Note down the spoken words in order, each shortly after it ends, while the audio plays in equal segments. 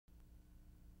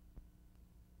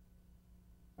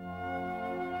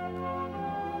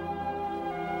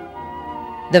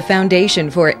The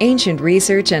Foundation for Ancient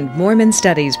Research and Mormon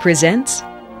Studies presents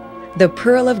the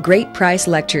Pearl of Great Price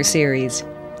Lecture Series,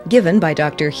 given by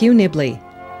Dr. Hugh Nibley.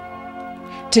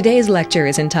 Today's lecture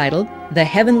is entitled The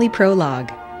Heavenly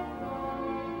Prologue.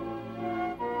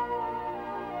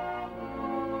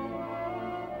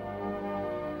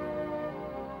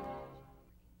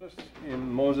 In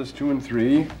Moses 2 and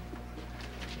 3,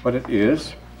 what it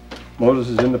is, Moses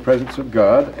is in the presence of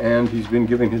God, and he's being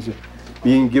given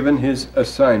his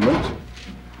assignment.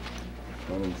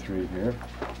 1 and 3 here.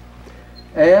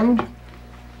 And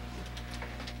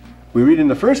we read in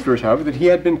the first verse, however, that he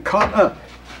had been caught up.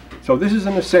 So this is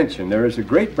an ascension. There is a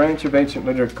great branch of ancient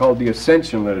literature called the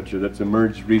ascension literature that's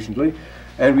emerged recently,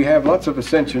 and we have lots of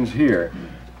ascensions here.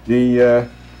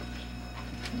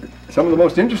 Some of the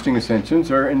most interesting ascensions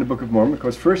are in the Book of Mormon,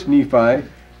 because 1 Nephi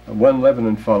 1:11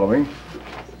 and following,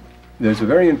 there's a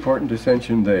very important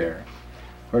ascension there,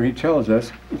 where he tells us,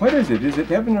 what is it? Is it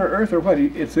heaven or earth or what?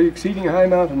 It's the exceeding high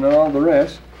mountain and all the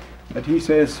rest. But he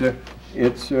says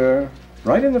it's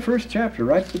right in the first chapter,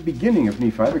 right at the beginning of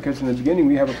Nephi, because in the beginning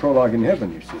we have a prologue in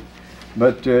heaven, you see.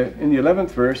 But in the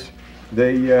 11th verse,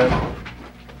 they...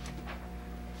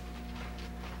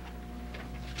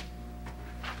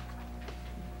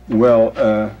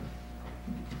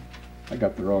 I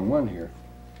got the wrong one here.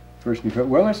 First Nephi.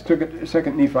 Well, let's look at 2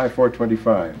 Nephi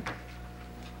 4:25.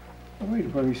 Oh, wait,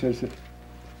 what he says that.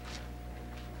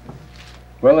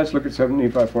 Well, let's look at 7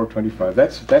 Nephi 4:25.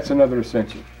 That's another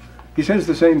ascension. He says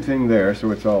the same thing there, so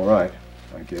it's all right,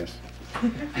 I guess.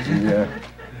 Yeah,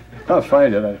 I'll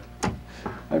find it.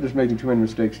 I'm just making too many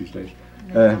mistakes these days.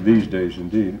 These days,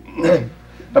 indeed.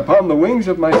 Upon the wings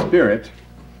of my spirit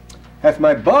hath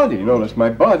my body, notice, my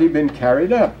body been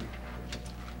carried up,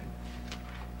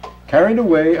 carried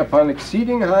away upon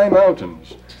exceeding high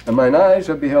mountains, and mine eyes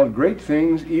have beheld great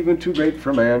things, even too great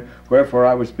for man, wherefore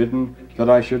I was bidden that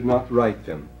I should not write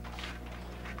them.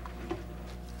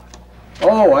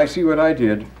 Oh, I see what I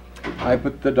did. I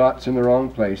put the dots in the wrong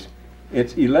place.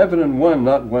 It's 11 and 1,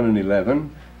 not 1 and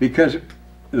 11, because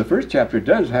the first chapter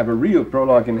does have a real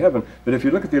prologue in heaven, but if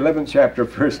you look at the 11th chapter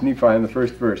of 1 Nephi in the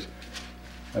first verse,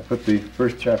 I put the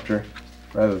first chapter,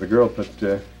 rather the girl put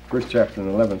first chapter and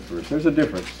 11th verse. There's a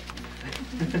difference.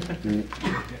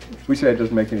 We say it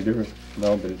doesn't make any difference.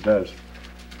 No, but it does.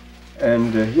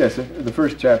 And yes, the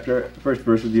first chapter, first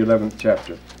verse of the 11th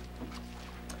chapter.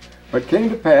 But it came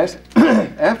to pass,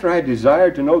 after I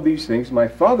desired to know these things, my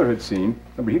father had seen,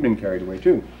 remember he'd been carried away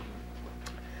too,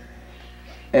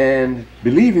 and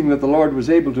believing that the Lord was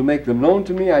able to make them known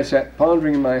to me, I sat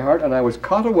pondering in my heart, and I was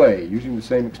caught away, using the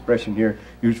same expression here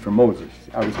used for Moses.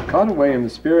 I was caught away in the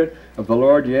Spirit of the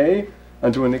Lord, yea,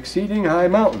 unto an exceeding high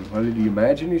mountain. Well, did he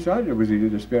imagine he saw it, or was he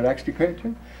the Spirit actually carried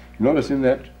him? You notice in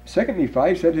that 2 Nephi,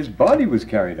 he said his body was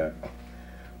carried up,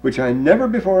 which I never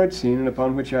before had seen, and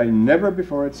upon which I never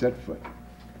before had set foot.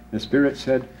 The Spirit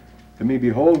said to me,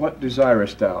 behold, what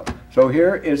desirest thou? So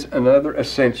here is another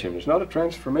ascension. It's not a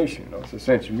transformation, no, it's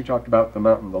ascension. We talked about the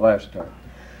mountain the last time.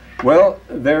 Well,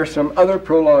 there are some other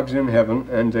prologues in heaven,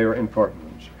 and they are important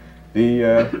ones.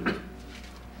 The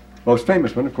most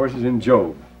famous one, of course, is in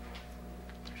Job.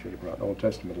 I should have brought the Old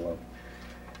Testament along.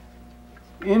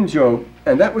 In Job,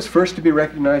 and that was first to be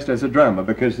recognized as a drama,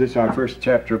 because this, our first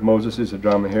chapter of Moses, is a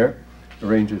drama here,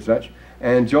 arranged as such,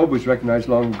 and Job was recognized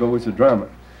long ago as a drama.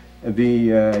 The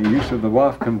use of the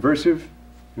waf conversive,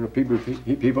 you know,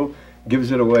 people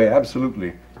gives it away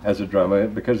absolutely as a drama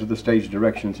because of the stage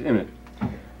directions in it.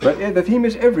 But the theme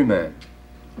is every man.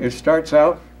 It starts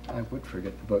out, I would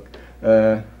forget the book,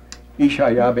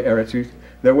 Ishaya be'eretz.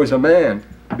 There was a man,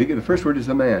 the first word is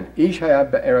the man, Ishaya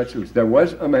be'eretz. There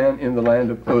was a man in the land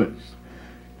of Uz,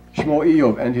 Shmo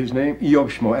Eob, and his name,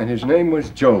 Eob Shmo, and his name was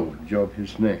Job, Job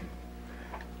his name.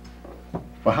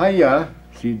 Bahaya,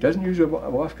 see, it doesn't use a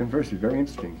waf conversive, very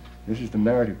interesting. This is the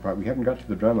narrative part. We haven't got to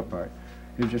the drama part.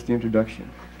 Here's just the introduction.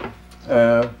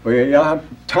 Tam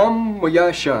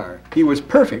Yashar. He was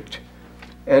perfect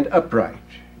and upright.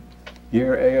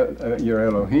 Yer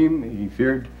Elohim, he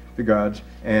feared the gods,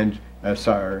 and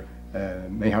Sar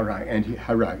Meharag,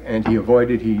 and he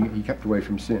avoided, he kept away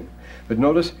from sin. But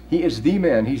notice, he is the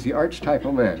man, he's the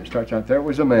archetypal man. It starts out, there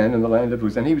was a man in the land of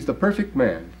Uz, and he was the perfect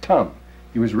man, Tam.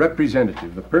 He was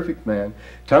representative, the perfect man,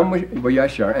 Tam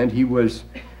Yashar, and he was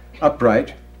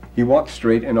upright. He walked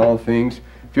straight in all things,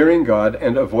 fearing God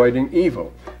and avoiding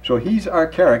evil. So he's our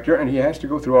character, and he has to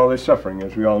go through all this suffering,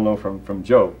 as we all know from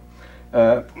Job.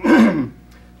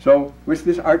 So with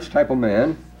this archetypal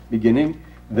man beginning,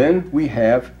 then we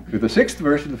have, with the 6th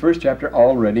verse of the first chapter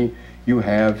already, you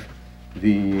have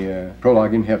the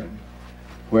prologue in heaven,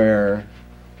 where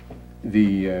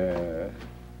the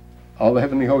all the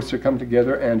heavenly hosts are come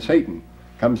together, and Satan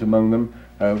comes among them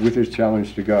with his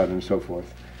challenge to God and so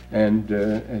forth. And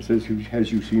it says,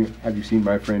 have you seen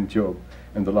my friend Job,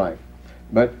 and the like.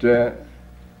 But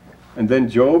and then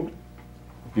Job,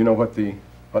 you know what the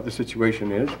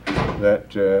situation is,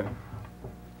 that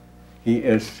he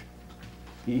is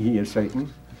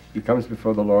Satan. He comes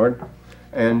before the Lord,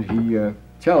 and he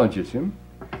challenges him.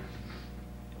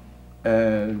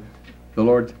 The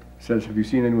Lord says, have you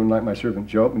seen anyone like my servant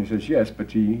Job? And he says, yes,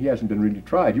 but he hasn't been really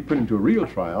tried. You put him to a real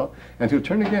trial, and he'll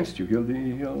turn against you. He'll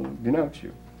denounce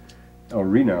you, or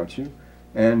renounce you.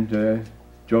 And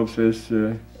Job says,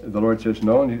 the Lord says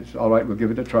no, and he says, all right, we'll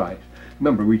give it a try.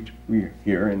 Remember, we're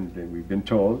here, and we've been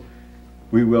told,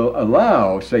 we will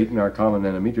allow Satan, our common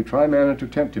enemy, to try man and to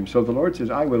tempt him. So the Lord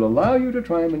says, I will allow you to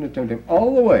try him and to tempt him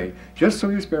all the way, just so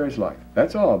you spare his life.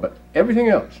 That's all, but everything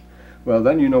else, well,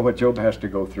 then you know what Job has to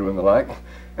go through and the like.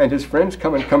 And his friends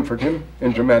come and comfort him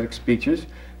in dramatic speeches,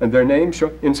 and their names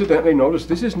show. Incidentally, notice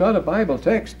this is not a Bible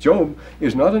text. Job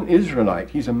is not an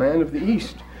Israelite. He's a man of the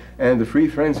East. And the three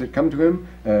friends that come to him,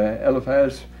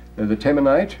 Eliphaz the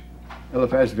Temanite.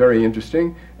 Eliphaz, very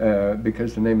interesting,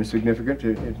 because the name is significant.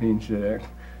 It means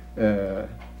a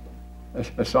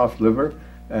soft liver.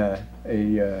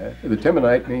 The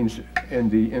Temanite means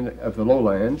of the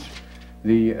lowlands.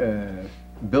 The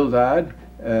Bildad,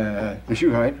 the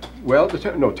Shuhite. Well,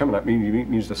 Temanite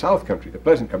means the south country, the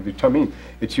pleasant country. Tamim.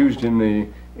 It's used in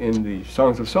the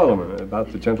Songs of Solomon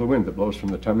about the gentle wind that blows from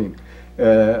the Tamim.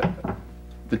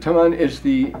 The Taman is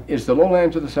the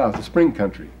lowlands of the south, the spring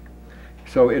country.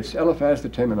 So it's Eliphaz the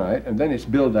Temanite, and then it's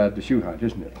Bildad the Shuhite,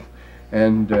 isn't it?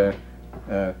 And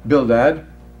Bildad,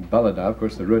 Balada, of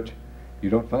course, the root, you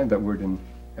don't find that word in.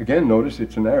 Again, notice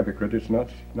it's an Arabic root. It's not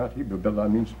Hebrew.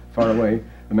 Bildad means far away,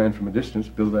 the man from a distance.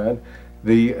 Bildad,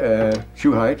 the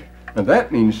Shuhite, and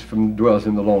that means dwells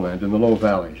in the lowland, in the low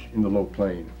valleys, in the low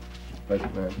plain,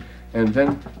 pleasant land. And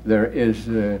then there is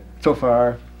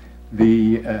Zophar,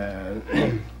 the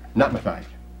Namathite,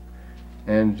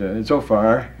 and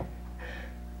Zophar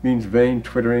means vain,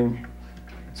 twittering,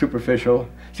 superficial.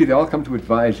 See, they all come to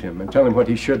advise him and tell him what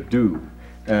he should do,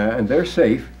 and they're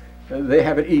safe. They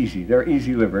have it easy. They're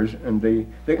easy livers, and they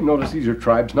notice these are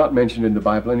tribes not mentioned in the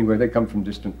Bible anywhere. They come from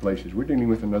distant places. We're dealing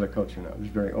with another culture now. It's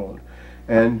very old,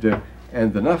 and the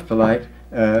Naphthalite,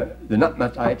 the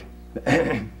Namathite,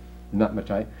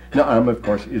 Naam, of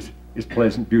course, is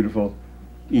pleasant, beautiful,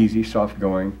 easy, soft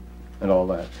going, and all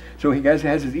that. So he has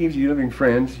his easy living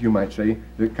friends, you might say,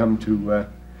 that come to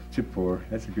Zippor,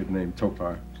 that's a good name,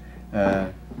 Topar,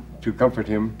 to comfort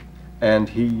him, and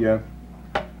he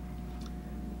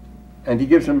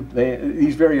gives them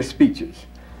these various speeches.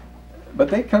 But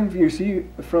they come, you see,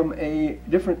 from a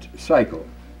different cycle.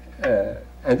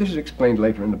 And this is explained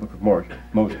later in the book of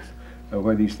Moses,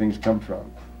 where these things come from.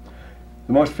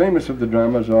 The most famous of the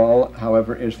dramas all,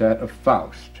 however, is that of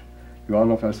Faust. You all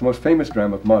know Faust, the most famous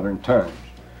drama of modern times.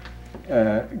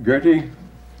 Goethe,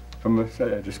 from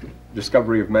the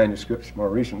discovery of manuscripts more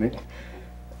recently,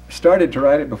 started to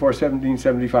write it before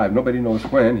 1775. Nobody knows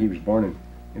when. He was born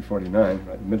in 49,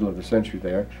 right in the middle of the century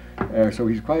there. So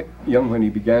he's quite young when he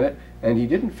began it, and he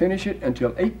didn't finish it until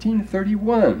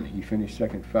 1831. He finished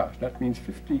Second Faust. That means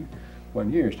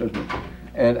 51 years, doesn't it?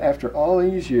 And after all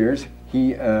these years,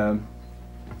 he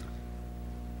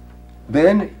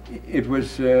then it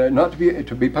was not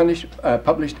to be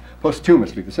published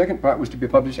posthumously. The second part was to be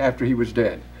published after he was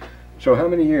dead. So how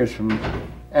many years from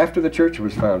after the church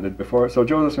was founded before? So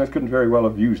Joseph Smith couldn't very well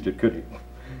have used it, could he?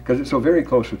 Because it's so very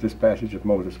close with this passage of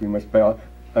Moses, we must call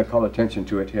attention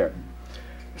to it here.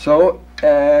 So,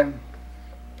 and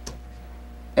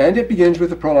it begins with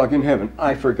the prologue in heaven.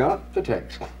 I forgot the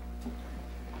text.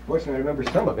 Fortunately, I remember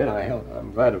some of it.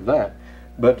 I'm glad of that.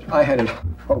 But I had it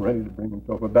all ready to bring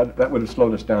himself. But that would have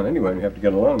slowed us down anyway. We have to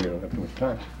get along. You don't have too much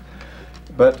time.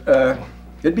 But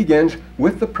it begins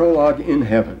with the prologue in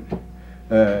heaven.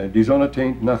 Die Sonne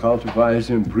teint nach alte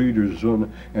Weise in Brüdersonnen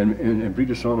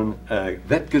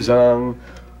Wettgesang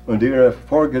und ihre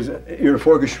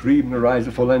vorgeschriebene Reise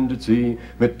vollendet sie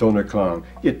mit Donnerklang.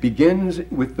 It begins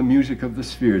with the music of the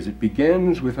spheres. It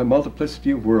begins with a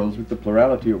multiplicity of worlds, with the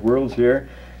plurality of worlds here.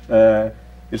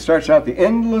 It starts out the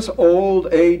endless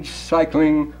old age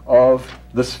cycling of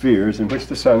the spheres in which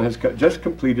the sun has just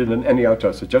completed an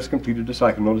Eniautos, has just completed a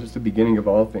cycle. Notice it's the beginning of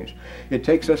all things. It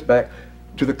takes us back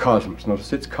to the cosmos.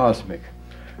 Notice it's cosmic.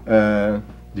 Die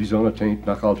Sonne teint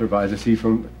nach alter Weise. See,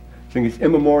 from its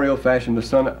immemorial fashion, the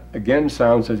sun again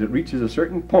sounds as it reaches a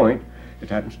certain point. It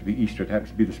happens to be Easter. It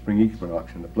happens to be the spring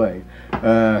equinox in the play.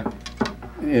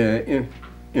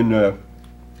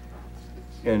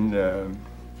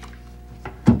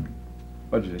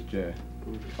 What is it?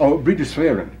 Oh,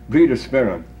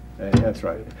 Briedesveren. That's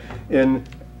right. In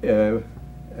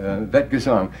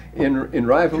Wetgesang, in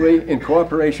rivalry, in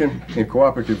cooperation, in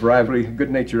cooperative rivalry,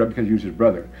 good nature because he uses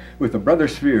brother. With the brother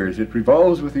spheres, it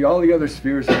revolves with all the other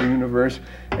spheres of the universe,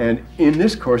 and in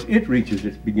this course, it reaches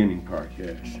its beginning part,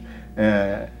 yes.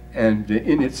 And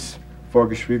in its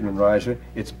vorgeschriebenen Reise,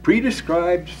 its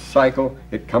pre-described cycle,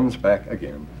 it comes back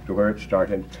again to where it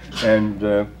started,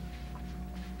 and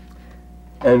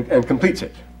completes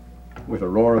it with a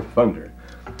roar of thunder.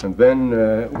 And then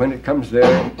when it comes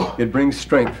there, it brings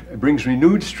strength, it brings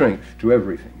renewed strength to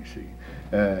everything, you see.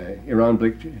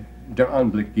 Der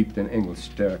Anblick gibt den Engel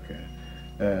Stärke,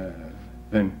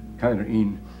 then keiner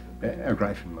ihn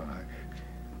ergreifen mag.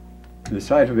 The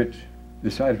sight of it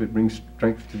brings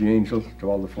strength to the angels, to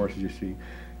all the forces you see.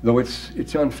 Though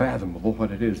it's unfathomable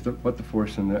what it is, what the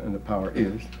force and the power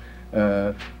is.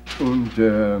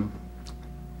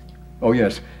 Oh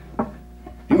yes,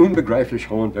 die unbegreiflich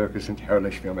hohen Werke sind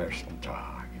herrlich wie am ersten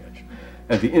Tag. Yes.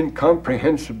 And the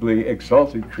incomprehensibly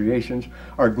exalted creations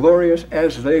are glorious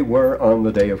as they were on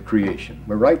the day of creation.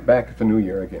 We're right back at the new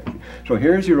year again. So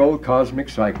here's your old cosmic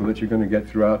cycle that you're going to get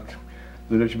throughout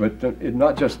literature, but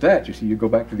not just that. You see, you go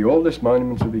back to the oldest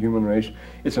monuments of the human race.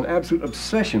 It's an absolute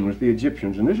obsession with the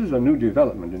Egyptians, and this is a new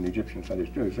development in the Egyptian studies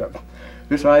too. So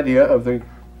this idea of the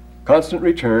constant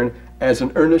return as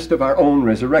an earnest of our own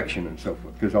resurrection and so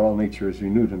forth, because all nature is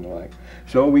renewed and the like.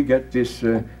 So we get this,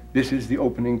 this is the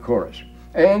opening chorus.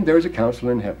 And there's a council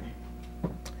in heaven.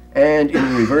 And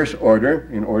in reverse order,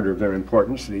 in order of their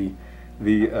importance, the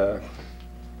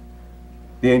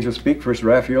angels speak, first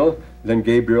Raphael, then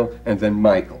Gabriel, and then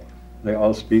Michael. They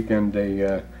all speak, and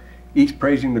they each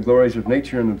praising the glories of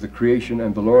nature and of the creation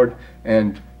and the Lord,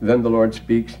 and then the Lord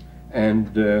speaks,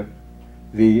 and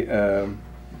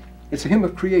it's a hymn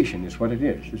of creation is what it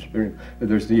is.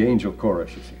 There's the angel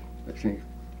chorus, you see.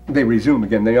 They resume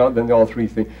again. Then all three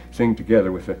sing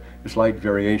together with a slight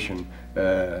variation.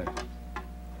 Der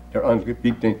Anblick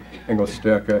den Engel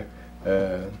Stärke.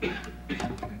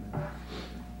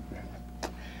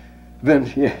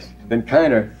 Then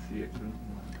keiner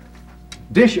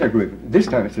dich ergreifen. This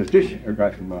time it says dich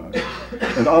ergreifen mag.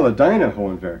 And alle deine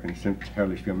hohen Werken sind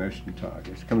herrlich wie am ersten Tag.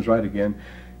 It comes right again.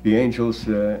 The angels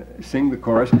sing the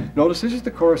chorus. Notice this is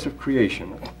the chorus of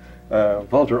creation.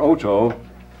 Walter Otto,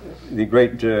 the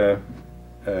great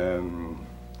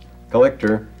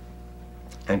collector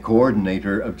and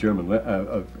coordinator of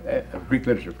Greek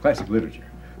literature, classic literature,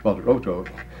 Walter Otto,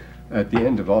 at the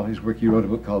end of all his work, he wrote a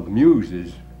book called The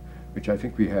Muses, which I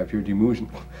think we have here, Die Musen,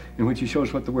 in which he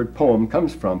shows what the word poem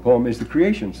comes from. Poem is the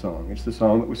creation song. It's the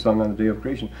song that was sung on the day of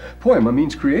creation. Poema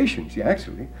means creation, see,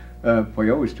 actually.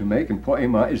 Poio is to make, and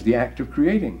poema is the act of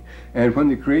creating. And when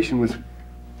the creation was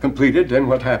completed, then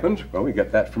what happened? Well, we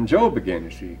get that from Job again,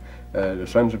 you see. The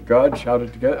sons of God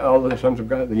shouted together, all the sons of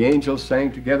God, the angels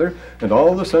sang together, and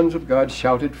all the sons of God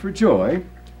shouted for joy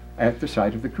at the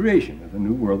sight of the creation, of the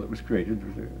new world that was created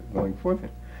going forth.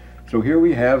 So here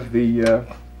we have the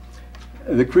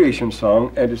creation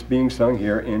song, and it's being sung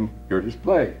here in Goethe's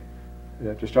play.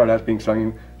 To start out being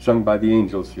sung by the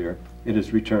angels here. It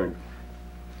is returned.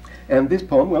 And this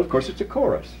poem, well, of course, it's a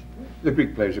chorus. The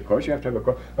Greek plays a chorus. You have to have a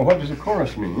chorus. And what does a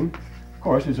chorus mean?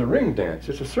 Chorus is a ring dance.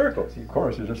 It's a circle. See,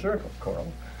 chorus is a circle,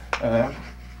 choral.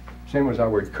 Same as our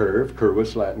word curve.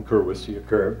 Curvus, Latin curvus, see a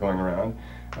curve going around.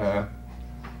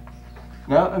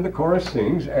 Now, and the chorus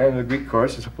sings, and the Greek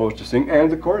chorus is supposed to sing,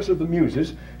 and the chorus of the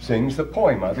muses sings the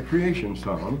poema, the creation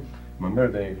song. Remember,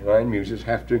 the 9 muses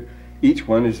have to, each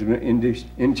one is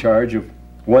in charge of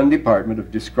one department of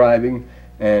describing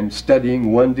and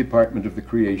studying one department of the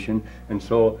creation, and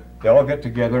so they all get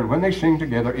together, and when they sing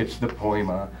together, it's the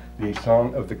poema, the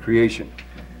song of the creation.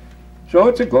 So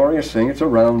it's a glorious thing. It's a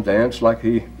round dance like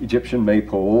the Egyptian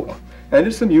maypole, and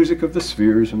it's the music of the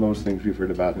spheres and those things we've heard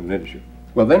about in literature.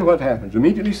 Well, then what happens?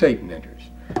 Immediately Satan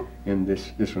enters in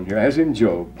this one here, as in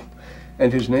Job,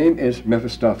 and his name is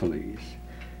Mephistopheles.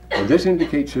 And this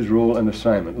indicates his role and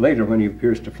assignment. Later, when he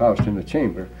appears to Faust in the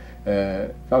chamber,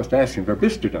 Faust asks him, "Wer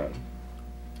bist du dann?"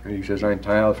 And he says, "Ein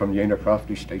Teil from jener Kraft,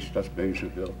 die stets das Böse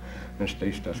will, and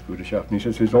stets das Gute schafft." And he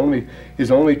says his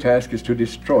only task is to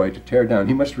destroy, to tear down.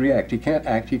 He must react. He can't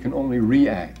act, he can only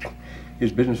react.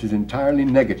 His business is entirely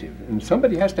negative, and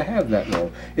somebody has to have that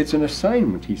role. It's an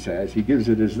assignment, he says. He gives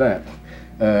it as that.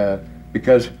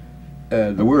 Because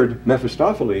the word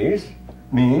Mephistopheles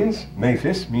means,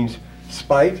 Mephis means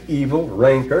spite, evil,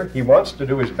 rancor. He wants to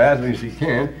do as badly as he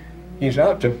can. He's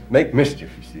out to make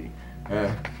mischief, you see.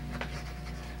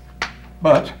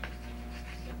 But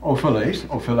ophiles,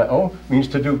 ophileo, means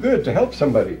to do good, to help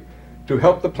somebody, to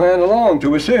help the plan along,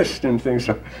 to assist and things.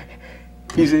 So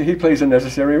he plays a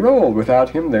necessary role. Without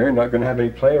him, they're not going to have any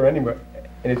play or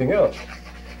anything else.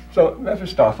 So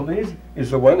Mephistopheles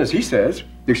is the one, as he says,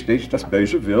 der steeds das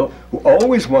Böse will, who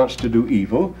always wants to do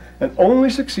evil and only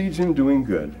succeeds in doing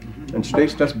good. And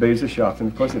steeds das Böse schafft,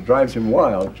 and of course it drives him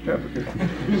wild.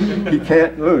 He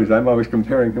can't lose. I'm always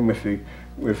comparing him with the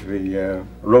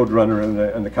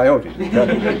roadrunner and the coyote. The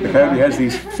coyote has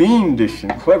these fiendish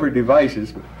and clever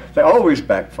devices, but they always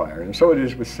backfire, and so it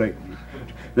is with Satan.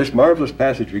 This marvelous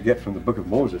passage we get from the book of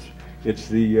Moses, it's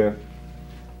the,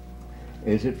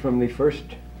 is it from the first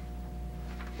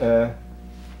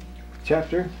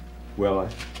chapter? Well,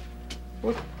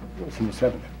 what's in the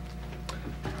 7th?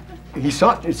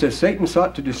 It says, Satan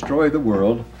sought to destroy the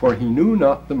world, for he knew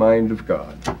not the mind of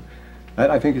God. That,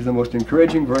 I think, is the most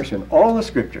encouraging verse in all the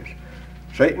scriptures.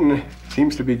 Satan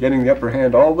seems to be getting the upper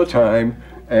hand all the time,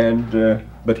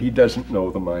 but he doesn't know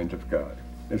the mind of God.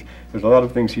 There's a lot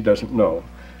of things he doesn't know.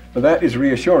 But that is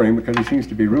reassuring, because he seems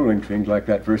to be ruling things like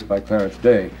that verse by Clarence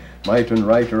Day. Might and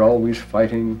right are always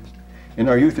fighting. In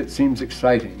our youth it seems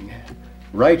exciting.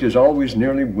 Right is always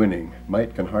nearly winning.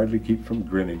 Might can hardly keep from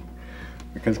grinning,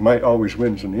 because might always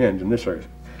wins in the end in this earth.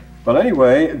 But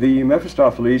anyway, the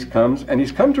Mephistopheles comes, and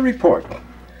he's come to report.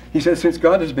 He says, since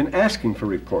God has been asking for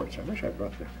reports. I wish I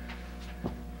brought the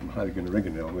Heiligen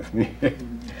Oregano with me.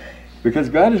 Because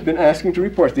God has been asking to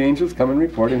report. The angels come and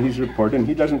report, and he's reported, and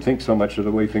he doesn't think so much of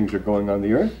the way things are going on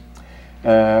the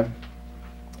earth.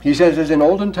 He says, as in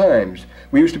olden times,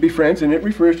 we used to be friends, and it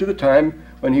refers to the time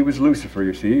when he was Lucifer,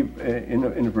 you see, in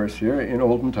a verse here, in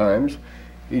olden times.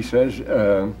 He says,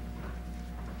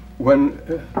 when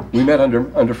we met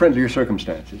under friendlier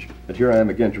circumstances. But here I am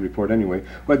again to report anyway,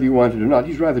 whether you want it or not.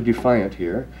 He's rather defiant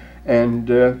here.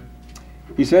 And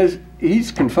he says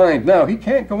he's confined now. He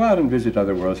can't go out and visit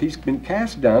other worlds. He's been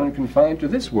cast down and confined to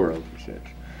this world, he says,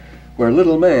 where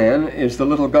little man is the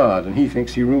little God, and he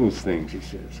thinks he rules things, he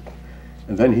says.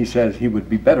 And then he says he would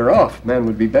be better off, man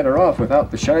would be better off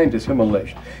without the shine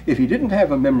dissimulation. If he didn't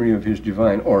have a memory of his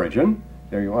divine origin,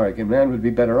 there you are again, man would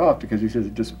be better off, because he says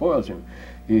it just spoils him.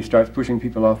 He starts pushing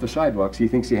people off the sidewalks. He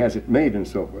thinks he has it made and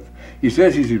so forth. He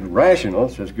says he's rational,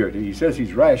 says Goethe. He says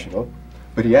he's rational,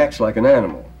 but he acts like an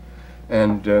animal.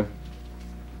 And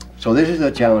so this is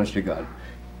a challenge to God.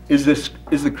 Is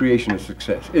the creation a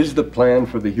success? Is the plan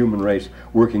for the human race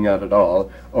working out at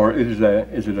all, or is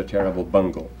it a terrible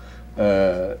bungle?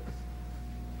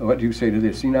 What do you say to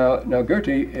this? See, now Goethe,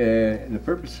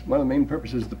 one of the main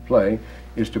purposes of the play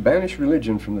is to banish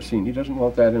religion from the scene. He doesn't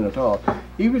want that in at all.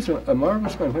 He was a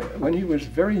marvelous man. When he was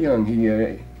very young,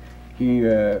 he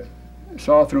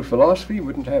saw through philosophy. He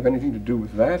wouldn't have anything to do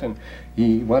with that, and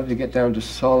he wanted to get down to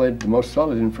the most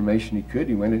solid information he could.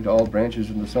 He went into all branches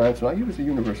of the science. Now, he was a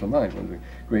universal mind, one of the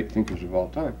great thinkers of all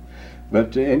time.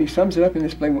 But and he sums it up in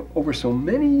this play over so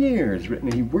many years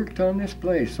written. He worked on this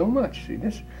play so much. See,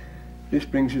 this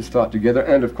brings his thought together.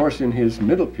 And of course, in his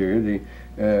middle period,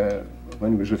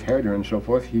 when he was with Herder and so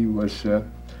forth, he was a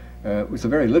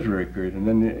very literary period. And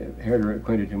then Herder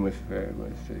acquainted him with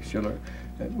Schiller.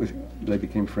 They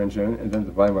became friends then. And then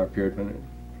the Weimar period, when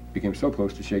it became so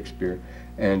close to Shakespeare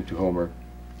and to Homer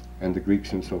and the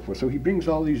Greeks and so forth. So he brings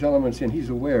all these elements in. He's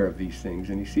aware of these things,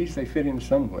 and he sees they fit in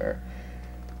somewhere.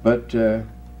 But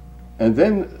and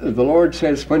then the Lord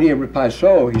says, when he replies,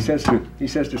 so he says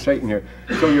to Satan here,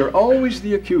 so you're always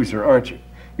the accuser, aren't you?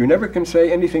 You never can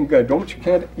say anything good.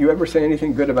 Can't you ever say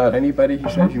anything good about anybody? He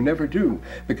says you never do,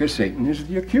 because Satan is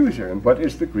the accuser. And what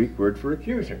is the Greek word for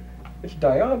accuser? It's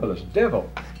diabolos, devil.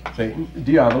 Satan,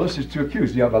 diabolos is to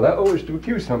accuse. Diaboleo is to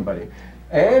accuse somebody.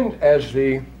 And as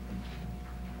the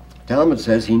Talmud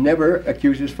says, he never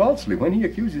accuses falsely. When he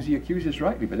accuses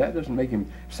rightly, but that doesn't make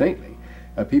him saintly.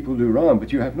 People do wrong,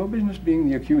 but you have no business being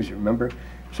the accuser. Remember,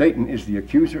 Satan is the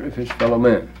accuser of his fellow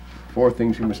men. 4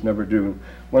 things you must never do.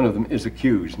 One of them is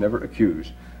accuse, never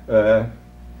accuse.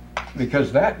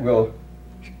 Because that will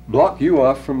block you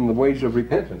off from the ways of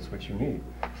repentance, which you need.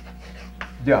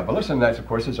 Diabolus, and that, of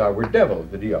course, is our word devil,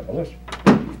 the diabolus.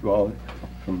 You all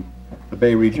from the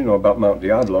Bay region know about Mount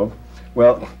Diablo.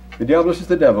 Well, the diabolus is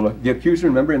the devil. The accuser,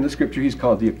 remember, in the scripture, he's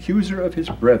called the accuser of his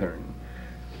brethren.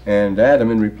 And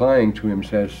Adam, in replying to him,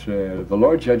 says, the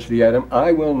Lord judged thee, Adam,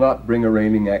 I will not bring a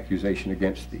railing accusation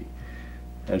against thee.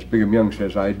 As Brigham Young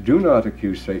says, I do not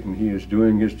accuse Satan. He is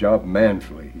doing his job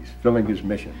manfully. He's filling his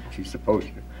mission, which he's supposed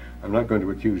to. I'm not going to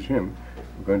accuse him.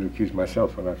 I'm going to accuse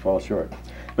myself when I fall short.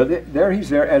 But there he's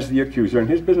there as the accuser, and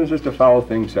his business is to foul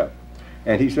things up.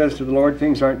 And he says to the Lord,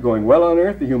 things aren't going well on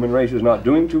earth, the human race is not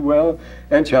doing too well,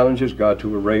 and challenges God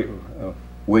to a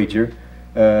wager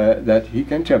that he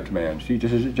can tempt man. See,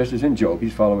 just as in Job,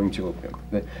 he's following Job,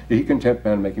 that he can tempt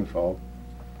man and make him fall.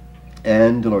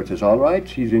 And the Lord says, all right,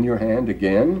 she's in your hand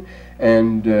again.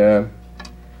 And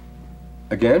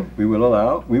again, we will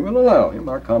allow him,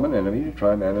 our common enemy, to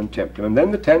try man and tempt him. And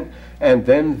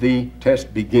then the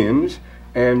test begins,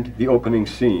 and the opening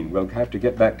scene. We'll have to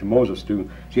get back to Moses to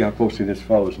see how closely this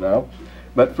follows now.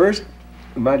 But first,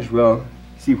 we might as well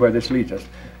see where this leads us.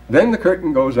 Then the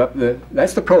curtain goes up.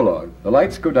 That's the prologue. The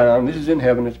lights go down. This is in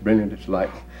heaven. It's brilliant. It's light.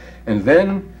 And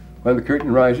then, when the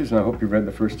curtain rises, and I hope you've read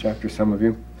the first chapter, some of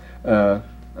you,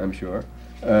 I'm sure,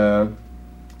 and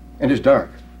it's dark.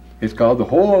 It's called, the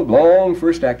whole long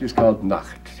first act is called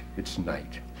Nacht. It's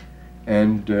night.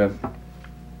 And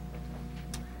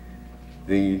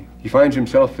he finds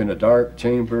himself in a dark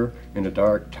chamber, in a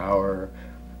dark tower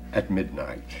at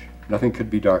midnight. Nothing could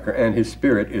be darker, and his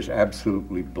spirit is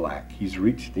absolutely black. He's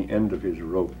reached the end of his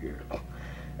rope here.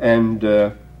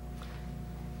 And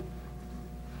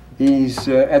he's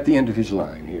at the end of his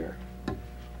line here.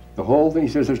 The whole thing, he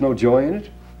says there's no joy in it.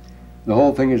 The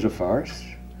whole thing is a farce.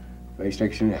 Those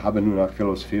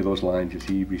lines, you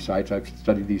see, he recites, I've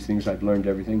studied these things, I've learned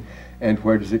everything. And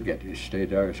where does it get? Stay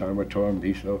there, armatoren,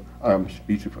 be so, armatoren,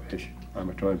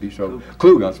 be so,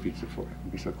 klugas, be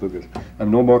so klugas.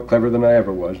 I'm no more clever than I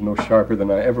ever was, no sharper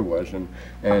than I ever was, and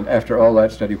after all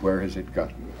that study, where has it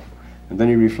gotten me? And then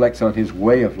he reflects on his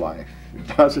way of life.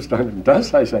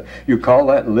 Das, I say, you call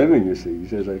that living, you see. He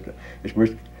says, it's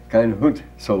worth kein Hund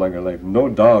so lange leben. No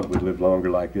dog would live longer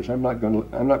like this. I'm not going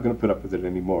to put up with it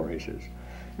anymore, he says.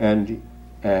 And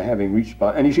having reached,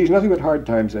 and he sees nothing but hard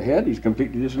times ahead. He's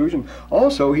completely disillusioned.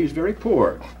 Also, he's very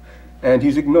poor, and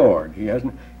he's ignored. He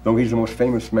hasn't, though he's the most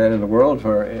famous man in the world.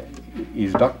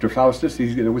 He's Dr. Faustus.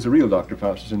 There was a real Dr.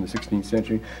 Faustus in the 16th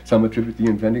century. Some attribute the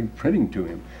inventing of printing to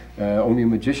him. Only a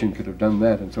magician could have done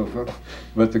that, and so forth.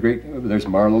 But there's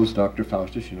Marlowe's Dr.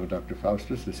 Faustus. You know Dr.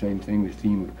 Faustus, the same thing, the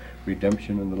theme of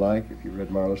redemption and the like. If you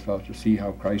read Marlowe's Faustus, see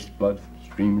how Christ's blood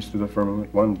streams through the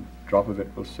firmament. One drop of it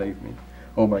will save me.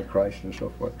 Oh, my Christ, and so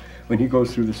forth. When he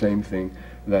goes through the same thing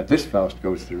that this Faust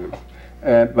goes through.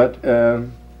 But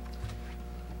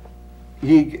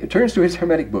he turns to his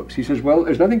Hermetic books. He says, well,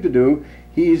 there's nothing to do.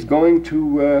 He's going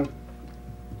to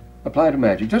apply to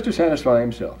magic, just to satisfy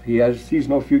himself. He sees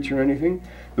no future or anything.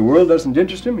 The world doesn't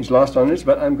interest him. He's lost on this,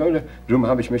 but I'm going to, drum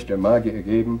habe ich mich der Magie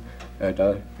ergeben,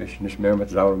 da ich nicht mehr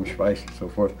mit saurem Schweiß, and so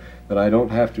forth, that I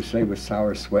don't have to say with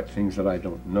sour sweat things that I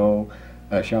don't know.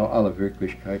 Schau alle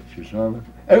Wirklichkeit zusammen.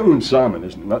 Unsamen,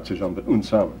 isn't it? Not zusammen, but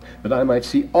unsamen. That I might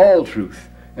see all truth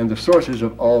and the sources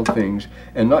of all things,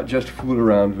 and not just fool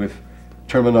around with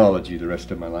terminology the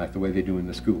rest of my life, the way they do in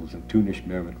the schools, and tu nicht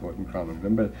mehr mit Worten kramen.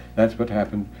 Remember, that's what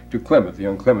happened to Clement, the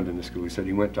young Clement in the school. He said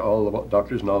he went to all the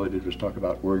doctors, and all they did was talk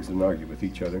about words and argue with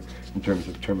each other in terms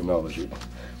of terminology.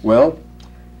 Well,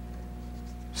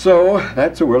 so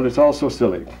that's a world. It's all so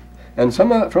silly. And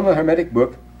from a Hermetic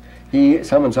book, he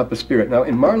summons up a spirit. Now,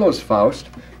 in Marlowe's Faust,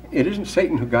 it isn't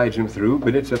Satan who guides him through,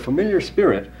 but it's a familiar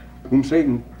spirit with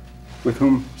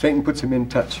whom Satan puts him in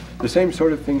touch. The same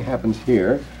sort of thing happens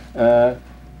here.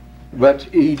 But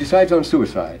he decides on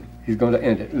suicide. He's going to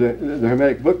end it. The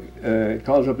Hermetic book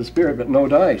calls up a spirit, but no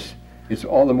dice. It's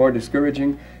all the more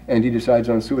discouraging, and he decides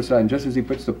on suicide. And just as he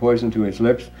puts the poison to his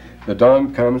lips, the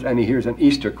dawn comes, and he hears an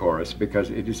Easter chorus, because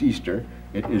it is Easter.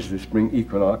 It is the spring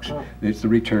equinox. It's the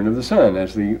return of the sun,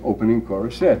 as the opening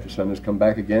chorus said. The sun has come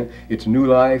back again. It's new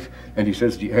life, and he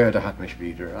says, Die Erde hat mich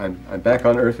wieder. I'm back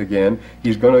on earth again.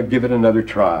 He's going to give it another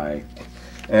try.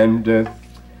 And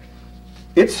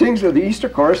it sings, the Easter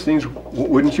chorus sings,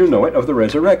 wouldn't you know it, of the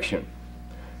resurrection.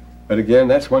 But again,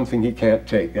 that's one thing he can't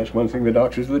take. That's one thing the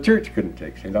doctors of the church couldn't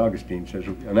take. St. Augustine says,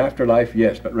 an afterlife,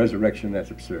 yes, but resurrection,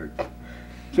 that's absurd.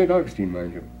 St. Augustine,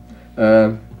 mind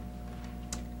you.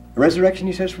 Resurrection,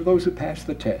 he says, for those who pass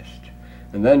the test.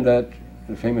 And then the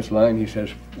famous line, he says,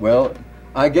 well,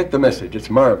 I get the message. It's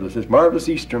marvelous. It's marvelous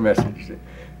Easter message.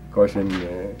 Of course,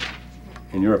 in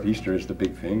Europe, Easter is the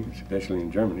big thing, especially in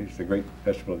Germany. It's the great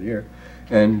festival of the year.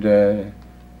 And die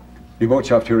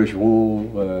Botschaft höre ich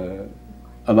wohl,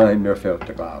 allein mir fehlt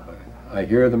der Glaube. I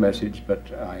hear the message, but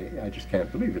I just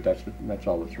can't believe it. That's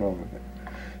all that's wrong with it.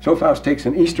 So Faust takes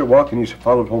an Easter walk, and he's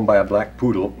followed home by a black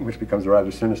poodle, which becomes a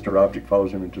rather sinister object,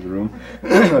 follows him into the room.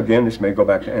 Again, this may go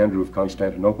back to Andrew of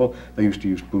Constantinople. They used to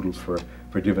use poodles for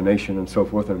divination and so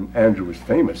forth, and Andrew was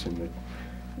famous in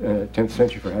the 10th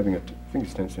century for having I think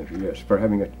it's 10th century, yes, for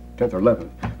having 10th or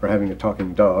 11th, for having a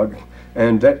talking dog.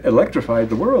 And that electrified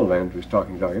the world, Andrew's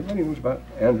talking dog. Everybody knows about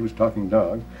Andrew's talking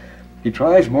dog. He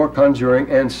tries more conjuring,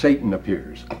 and Satan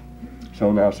appears.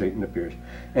 So now Satan appears.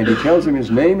 And he tells him his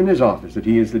name and his office, that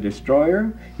he is the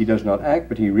destroyer. He does not act,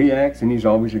 but he reacts, and he's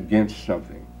always against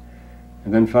something.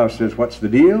 And then Faust says, what's the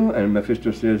deal? And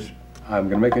Mephisto says, I'm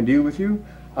going to make a deal with you.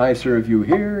 I serve you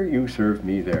here, you serve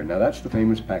me there. Now that's the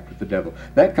famous pact with the devil.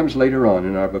 That comes later on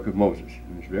in our book of Moses.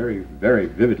 And it's very, very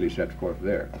vividly set forth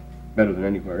there, better than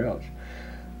anywhere else.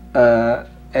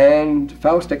 And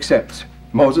Faust accepts.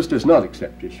 Moses does not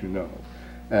accept, as you know.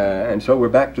 And so we're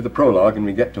back to the prologue, and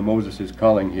we get to Moses'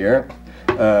 calling here.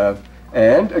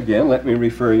 And again, let me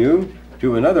refer you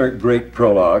to another great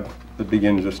prologue that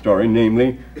begins the story,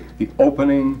 namely the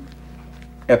opening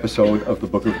episode of the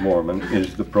Book of Mormon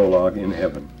is the prologue in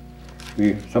heaven.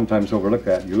 We sometimes overlook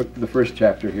that. You look at the first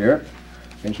chapter here,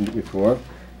 mentioned it before,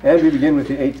 and we begin with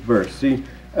the 8th verse. See,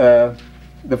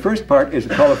 the first part is a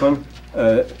colophon,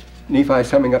 Nephi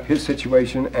summing up his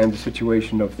situation and the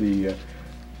situation of the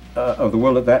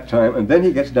world at that time, and then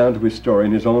he gets down to his story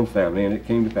in his own family, and it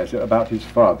came to pass about his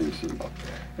father, you see.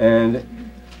 And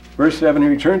verse 7, he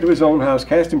returned to his own house,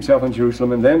 cast himself on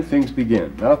Jerusalem, and then things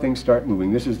begin. Now things start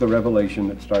moving. This is the revelation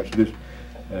that starts this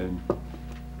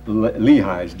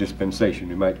Lehi's dispensation,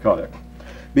 we might call it.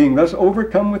 Being thus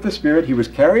overcome with the Spirit, he was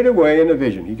carried away in a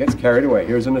vision. He gets carried away.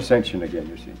 Here's an ascension again,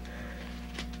 you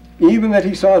see. Even that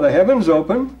he saw the heavens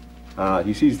open.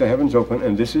 He sees the heavens open,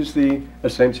 and this is the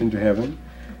ascension to heaven.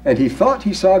 And he thought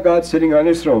he saw God sitting on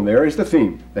his throne. There is the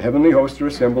theme. The heavenly hosts are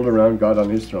assembled around God on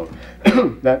his throne.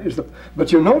 That is the.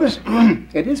 But you'll notice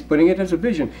it is putting it as a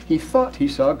vision. He thought he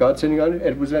saw God sitting on it.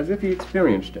 It was as if he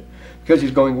experienced it, because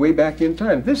he's going way back in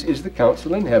time. This is the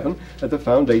council in heaven at the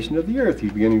foundation of the earth.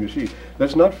 He's beginning to see.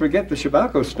 Let's not forget the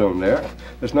Shabako stone there.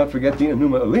 Let's not forget the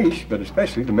Enuma Elish, but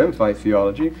especially the Memphite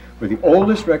theology, where the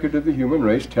oldest record of the human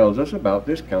race tells us about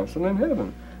this council in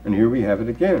heaven. And here we have it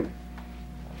again.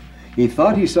 He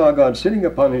thought he saw God sitting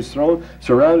upon his throne,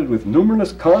 surrounded with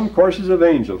numerous concourses of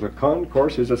angels. A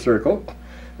concourse is a circle.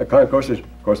 A concourse is,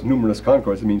 of course, numerous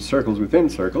concourses. It means circles within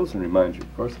circles, and reminds you,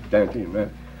 of course, of Dante and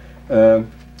that.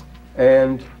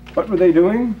 And what were they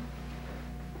doing?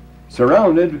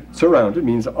 Surrounded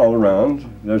means all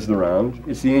around. There's the round.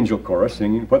 It's the angel chorus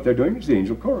singing. What they're doing is the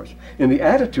angel chorus, in the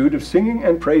attitude of singing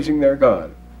and praising their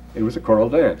God. It was a choral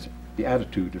dance, the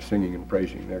attitude of singing and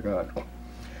praising their God.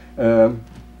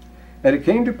 And it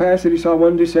came to pass that he saw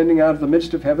one descending out of the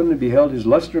midst of heaven, and beheld his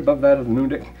luster above that of the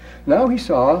noonday. Now he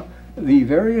saw the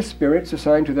various spirits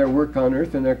assigned to their work on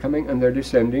earth, and they're coming and they're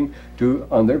descending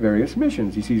on their various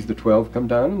missions. He sees the 12 come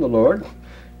down in the Lord.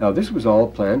 Now this was all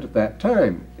planned at that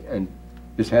time, and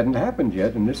this hadn't happened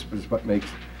yet, and this was what makes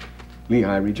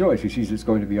Lehi rejoice. He sees it's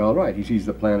going to be all right. He sees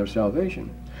the plan of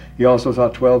salvation. He also saw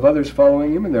 12 others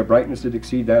following him, and their brightness did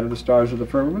exceed that of the stars of the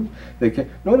firmament.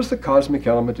 Notice the cosmic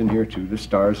element in here too, the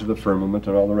stars of the firmament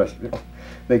and all the rest of it.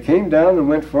 They came down and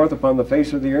went forth upon the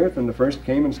face of the earth, and the first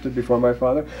came and stood before my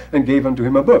Father, and gave unto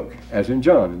him a book, as in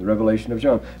John, in the revelation of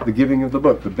John. The giving of the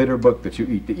book, the bitter book that you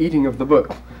eat, the eating of the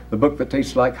book that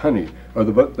tastes like honey, or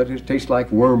the book that tastes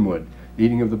like wormwood. The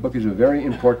eating of the book is a very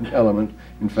important element.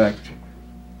 In fact,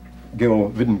 Gil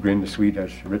Widengrin, the Swede,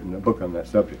 has written a book on that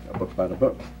subject, a book about a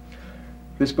book.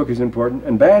 This book is important,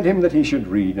 and bade him that he should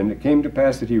read. And it came to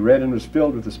pass that he read and was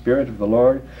filled with the Spirit of the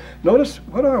Lord. Notice,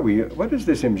 what are we? What is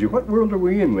this imagery? What world are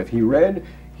we in with? He read,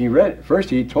 first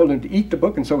he told him to eat the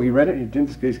book, and so he read it. In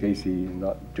this case,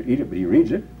 not to eat it, but he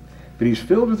reads it. But he's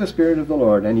filled with the Spirit of the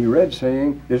Lord, and he read,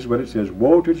 saying, this is what it says,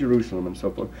 woe to Jerusalem, and so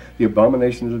forth, the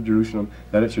abominations of Jerusalem,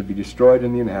 that it should be destroyed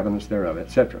and the inhabitants thereof,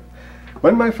 etc.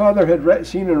 When my Father had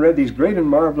seen and read these great and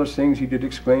marvelous things, he did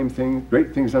exclaim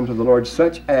great things unto the Lord,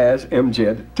 such as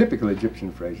Emjed, typical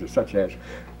Egyptian phrases, such as.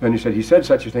 And he said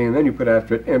such a thing, and then you put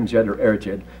after it Emjed or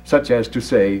Erjed, such as to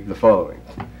say the following.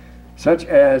 Such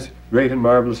as, great and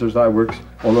marvelous are thy works,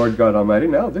 O Lord God Almighty.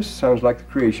 Now this sounds like the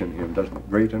creation hymn, doesn't it?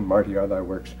 Great and mighty are thy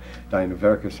works, thine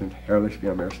werken and herrlich wie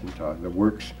am ersten Tag. The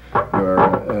works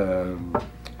are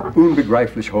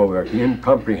unbegreiflich hohe, the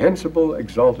incomprehensible,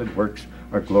 exalted works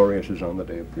are glorious as on the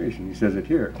day of creation. He says it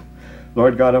here.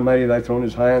 Lord God Almighty, thy throne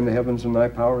is high in the heavens, and thy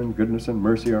power and goodness and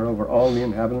mercy are over all the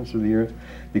inhabitants of the earth.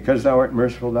 Because thou art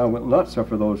merciful, thou wilt not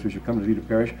suffer those who should come to thee to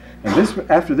perish. And this,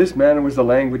 after this manner was the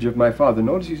language of my Father.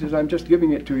 Notice he says, I'm just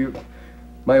giving it to you,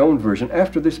 my own version.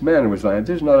 After this manner was thine.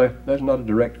 That's not a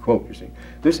direct quote, you see.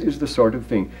 This is the sort of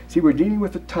thing. See, we're dealing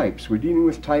with the types. We're dealing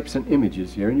with types and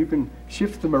images here, and you can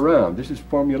shift them around. This is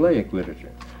formulaic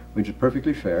literature, which is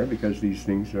perfectly fair, because these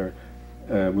things will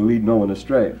lead no one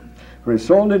astray. For his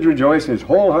soul did rejoice, his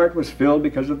whole heart was filled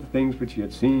because of the things which he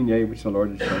had seen, yea, which the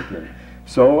Lord had shown him.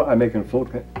 So I make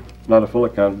not a full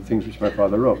account of the things which my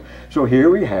Father wrote. So here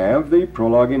we have the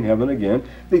prologue in heaven again,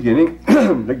 beginning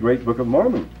the great Book of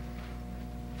Mormon.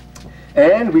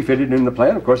 And we fitted in the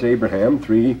plan, of course, Abraham,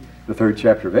 the third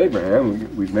chapter of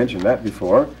Abraham. We've mentioned that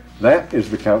before. That is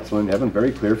the council in heaven,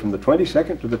 very clear, from the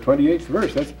 22nd to the 28th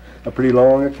verse. That's a pretty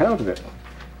long account of it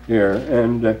here.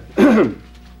 And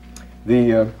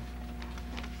The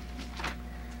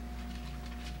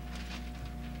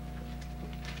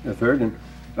third, and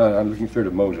I'm looking third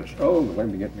of Moses. Oh, let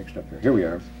me get mixed up here. Here we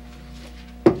are.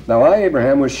 Now I,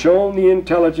 Abraham, was shown the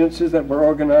intelligences that were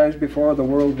organized before the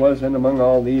world was, and among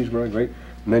all these were a great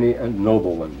many and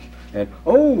noble ones. And,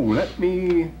 oh, let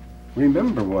me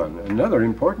remember one, another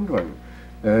important one.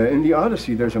 In the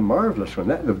Odyssey, there's a marvelous one.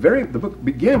 The book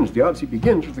begins, the Odyssey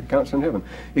begins with accounts in heaven.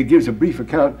 It gives a brief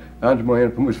account.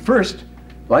 First,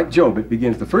 like Job, it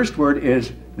begins, the first word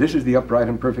is, this is the upright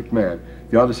and perfect man.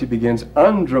 The Odyssey begins,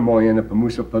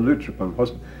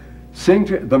 sing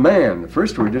to the man. The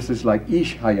first word, this is like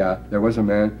Ishaya, there was a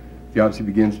man. The Odyssey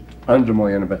begins,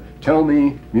 but tell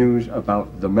me, muse,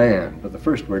 about the man. But the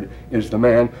first word is the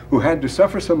man who had to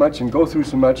suffer so much and go through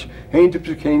so much,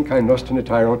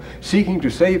 seeking to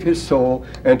save his soul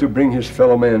and to bring his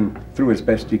fellow men through as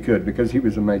best he could, because he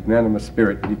was a magnanimous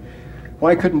spirit.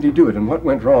 Why couldn't he do it, and what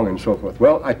went wrong, and so forth?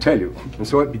 Well, I tell you. And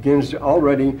so it begins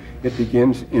already. It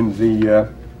begins in the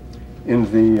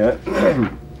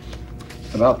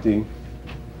about the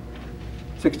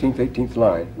 16th, 18th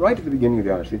line, right at the beginning of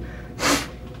the Odyssey,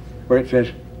 where it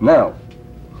says, now,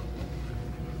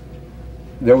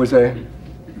 there was the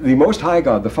Most High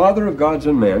God, the Father of gods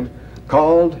and men,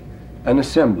 called an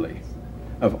assembly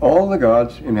of all the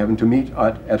gods in heaven to meet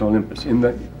at Olympus, in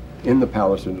the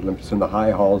palace of Olympus, in the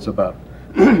high halls above,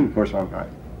 of course on high.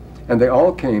 And they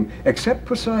all came, except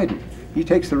Poseidon. He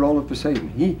takes the role of Poseidon.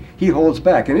 He holds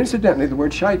back. And incidentally, the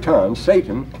word shaitan,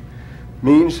 Satan,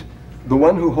 means the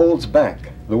one who holds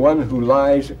back, the one who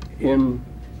lies in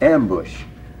ambush.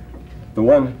 The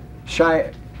one,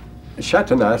 shatana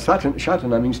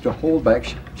means to hold back.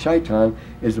 Shaitan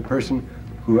is the person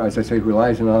who, as I say, who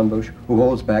lies in ambush, who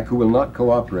holds back, who will not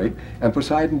cooperate. And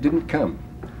Poseidon didn't come.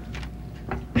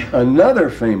 Another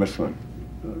famous one,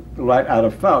 right out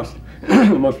of Faust,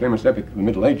 the most famous epic of the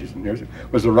Middle Ages,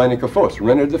 was the Reineke Foss,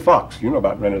 Reynard the Fox. You know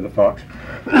about Reynard the Fox.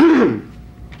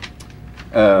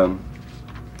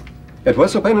 It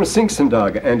was upon a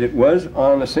Singsendag, and it was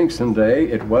on a Singsen day.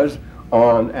 It was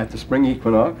at the spring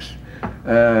equinox,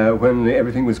 when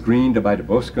everything was green, by the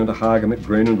busk and the hagam at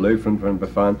green and leufen and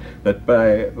befan, that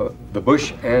by the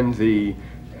bush and the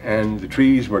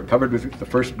trees were covered with the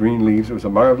first green leaves. It was a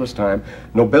marvelous time.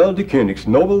 Nobel de Königs,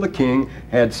 Noble the King,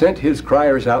 had sent his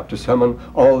criers out to summon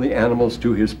all the animals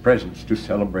to his presence to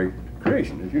celebrate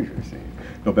creation, as usually say.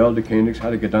 Nobel de Königs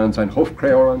had a gedan sein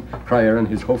Hofkrieren,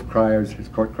 his Hofkriers, his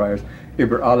court criers,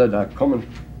 über alle da kommen,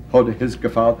 had his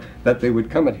gefal, that they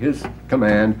would come at his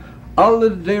command, alle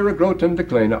dere groten de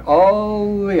kleine,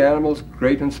 all the animals,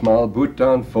 great and small,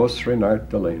 Bhutan, Foss, Reynard,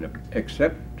 Delena,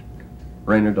 except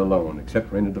Reynard alone,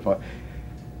 except Reynard the Fox.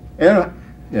 He had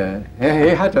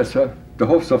the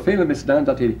Hof so viele misdaan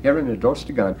that he herin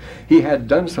dorstigan. He had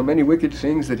done so many wicked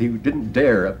things that he didn't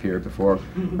dare appear before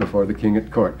the king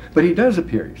at court. But he does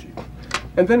appear, you see.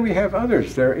 And then we have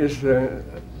others. There is the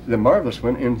marvelous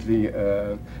one in the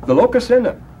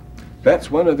Lokasena.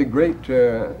 That's one of the great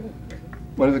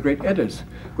Eddas,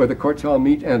 where the courts all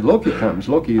meet, and Loki comes.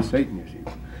 Loki is Satan, you see.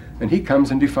 And he comes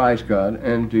and defies God,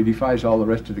 and he defies all the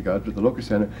rest of the gods, but the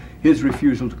Lokasena, his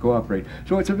refusal to cooperate.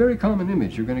 So it's a very common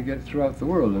image you're going to get throughout the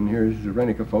world. And here's the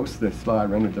Reineke Foss, the sly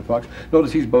Reynard the Fox.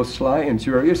 Notice he's both sly and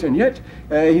furious, and yet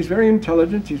he's very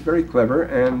intelligent, he's very clever,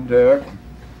 and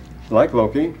like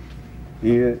Loki,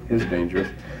 he is dangerous.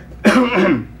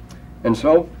 And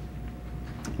so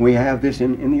we have this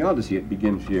in the Odyssey. It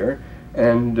begins here,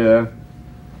 and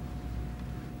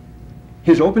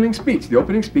his opening speech, the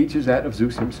opening speech is that of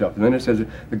Zeus himself. And then it says,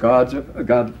 the gods,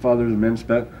 God, fathers of men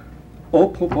spell, O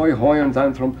popoi hoyon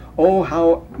thantrum, oh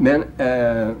how men,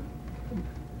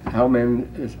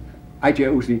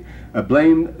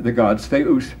 blame the gods,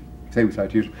 theus,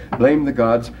 blame the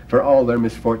gods for all their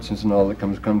misfortunes and all that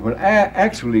comes.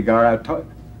 Actually,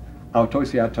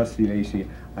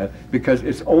 because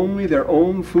it's only their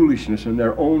own foolishness and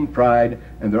their own pride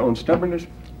and their own stubbornness,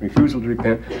 refusal to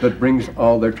repent, that brings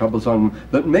all their troubles on them,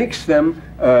 that makes them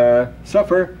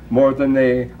suffer more than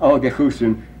they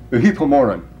algehusen,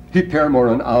 hypermoron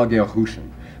algehusen.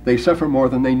 They suffer more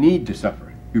than they need to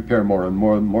suffer. Hypermoron,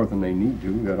 more than they need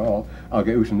to at all.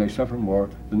 Algehusen, they suffer more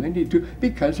than they need to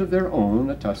because of their own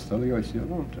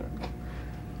atasthalioisiolonta.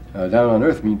 Down on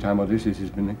earth, meantime, Odysseus has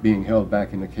been being held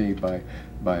back in a cave by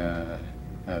a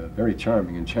very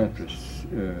charming enchantress,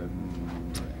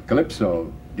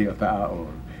 Calypso,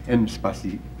 Diathaon. That's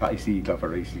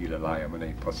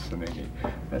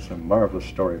a marvelous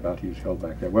story about he's held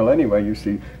back there. Well, anyway, you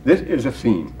see, this is a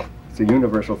theme. It's a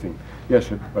universal theme. Yes,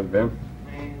 Brother Ben?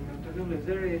 Dr. Nibley, is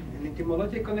there an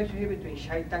etymological connection here between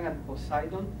Shaitan and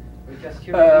Poseidon? Or just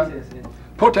human reasons?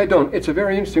 Potaidon, it's a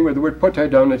very interesting word. The word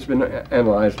potaidon, it's been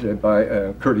analyzed by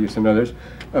Curtius and others.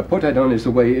 Potaidon is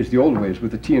the old ways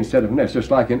with a T instead of an S.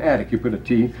 Just like in attic, you put a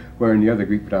T, where in the other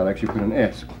Greek dialects you put an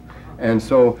S. And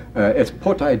so it's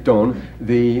Potaidon,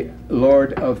 the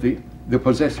lord of the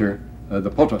possessor, the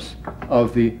potos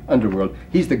of the underworld.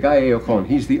 He's the gaeokon,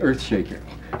 he's the earth shaker.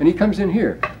 And he comes in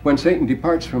here. When Satan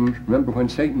departs from, remember when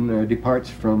Satan departs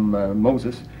from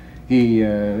Moses, he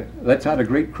lets out a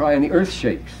great cry and the earth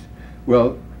shakes.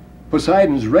 Well,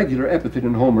 Poseidon's regular epithet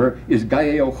in Homer is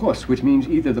gaeokos, which means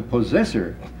either the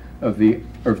possessor of the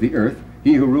earth,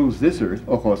 he who rules this earth,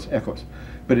 ochos, echos.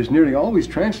 But it's nearly always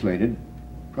translated,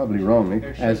 probably wrongly,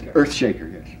 as earth shaker,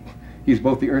 yes. He's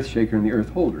both the earth shaker and the earth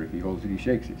holder. If he holds it, he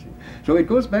shakes it. So it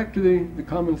goes back to the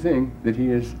common thing that he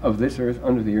is of this earth,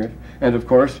 under the earth. And of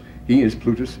course, he is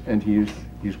Plutus and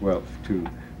he's wealth too.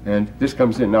 And this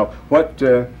comes in. Now, what,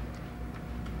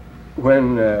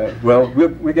 well,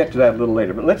 we'll get to that a little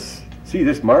later. But let's see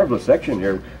this marvelous section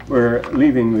here. We're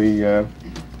leaving the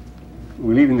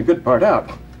good part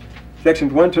out.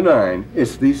 Sections 1 to 9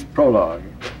 is this prologue.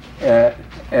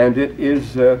 And it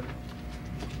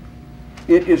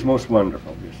is most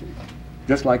wonderful, you see.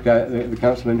 Just like the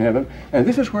council in heaven. And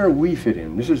this is where we fit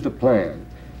in. This is the plan.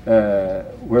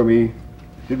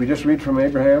 Did we just read from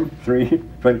Abraham 3,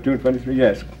 22 and 23?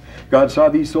 Yes. God saw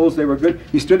these souls, they were good.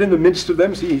 He stood in the midst of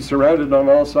them. See, he's surrounded on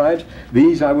all sides.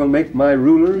 These I will make my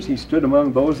rulers. He stood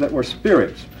among those that were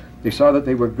spirits. They saw that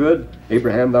they were good.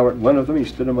 Abraham, thou art one of them. He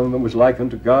stood among them, was like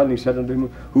unto God, and he said unto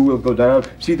him, who will go down?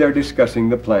 See, they're discussing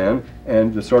the plan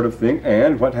and the sort of thing.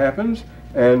 And what happens?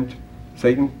 And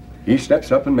Satan, he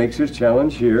steps up and makes his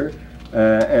challenge here.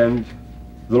 And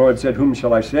the Lord said, whom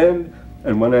shall I send?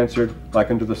 And one answered,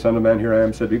 like unto the Son of Man, here I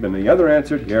am, sent thee. And the other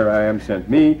answered, here I am, sent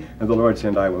me. And the Lord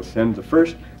said, I will send the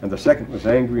first. And the second was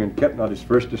angry and kept not his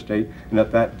first estate. And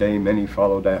at that day many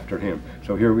followed after him.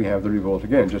 So here we have the revolt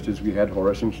again, just as we had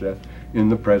Horus and Seth in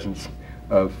the presence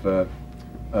of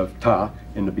Ta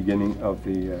in the beginning of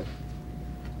the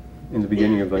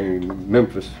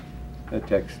Memphis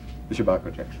text, the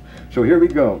Shabaka text. So here we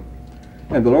go.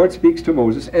 And the Lord speaks to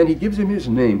Moses, and he gives him his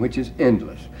name, which is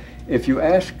endless. If you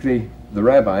ask the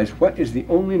rabbis, what is the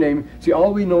only name? See,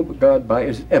 all we know God by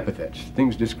is epithets,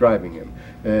 things describing him.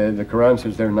 The Quran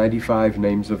says there are 95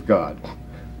 names of God.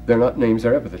 They're not names,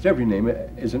 they're epithets. Every name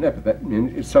is an epithet.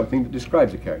 It's something that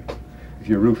describes a character. If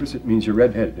you're Rufus, it means you're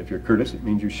red-headed. If you're Curtis, it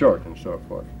means you're short, and so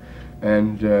forth.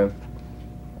 And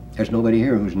there's nobody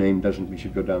here whose name doesn't, we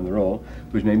should go down the roll,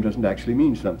 whose name doesn't actually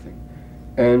mean something.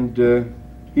 And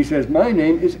he says, my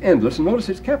name is endless. And notice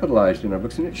it's capitalized in our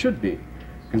books, and it should be.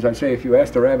 Because I say, if you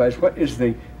ask the rabbis, what is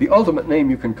the ultimate name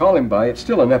you can call him by, it's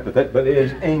still an epithet, but it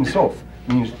is Ein Sof,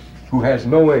 means who has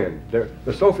no end.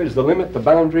 The Sof is the limit, the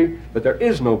boundary, but there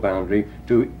is no boundary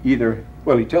to either,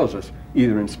 well, he tells us,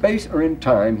 either in space or in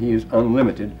time, he is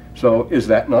unlimited. So is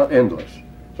that not endless?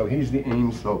 So he's the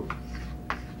Ein Sof.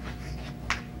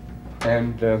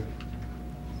 And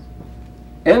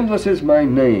endless is my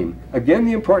name. Again,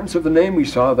 the importance of the name, we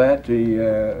saw that.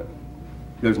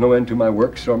 There's no end to my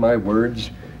works or my words.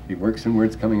 The works and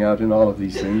words coming out in all of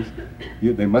these things.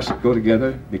 They must go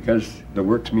together because the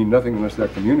works mean nothing unless they're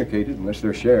communicated, unless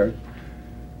they're shared.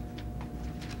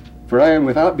 For I am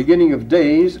without beginning of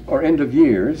days or end of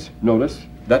years. Notice,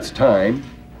 that's time,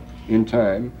 in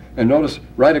time. And notice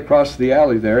right across the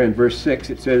alley there in verse 6,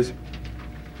 it says,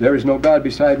 there is no God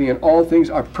beside me, and all things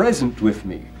are present with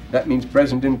me. That means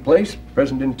present in place,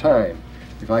 present in time.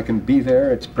 If I can be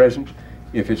there, it's present.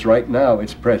 If it's right now,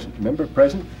 it's present. Remember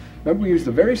present? Remember, we use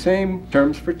the very same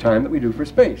terms for time that we do for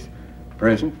space.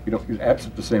 Present, we don't use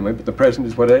absent the same way, but the present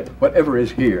is whatever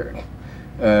is here.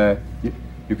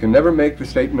 You can never make the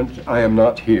statement, I am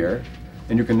not here,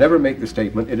 and you can never make the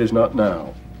statement, it is not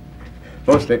now.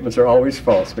 Those statements are always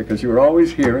false, because you are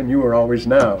always here and you are always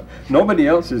now. Nobody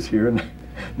else is here, and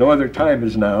no other time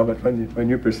is now, but when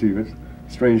you perceive it,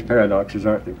 strange paradoxes,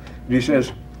 aren't there? He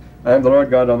says, I am the Lord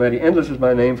God Almighty, endless is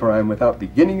my name, for I am without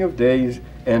beginning of days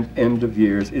and end of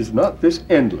years. Is not this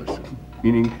endless?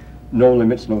 Meaning no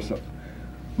limits, no so.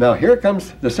 Now here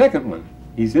comes the second one.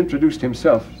 He's introduced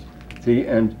himself, see,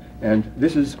 and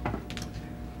this is,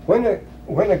 when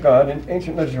a God, in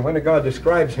ancient literature, when a God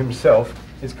describes himself,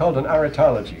 it's called an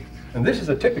aretology. And this is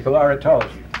a typical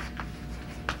aretology.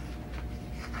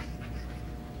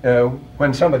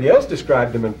 When somebody else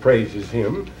describes him and praises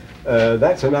him,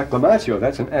 that's an acclamatio,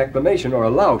 that's an acclamation, or a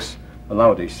laus. A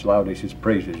laudis is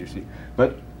praises, you see.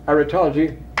 But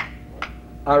aretology,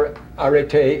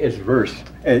 arete is virtue.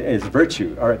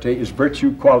 Arete is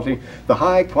virtue, quality. The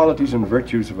high qualities and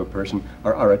virtues of a person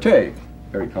are arete,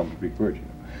 very common Greek word, you know.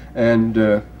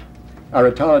 And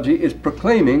Aretology is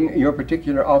proclaiming your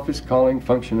particular office, calling,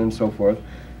 function, and so forth.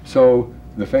 So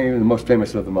the most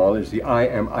famous of them all is the I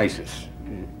am Isis.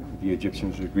 The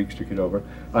Egyptians, the Greeks took it over.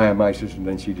 I am Isis, and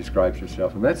then she describes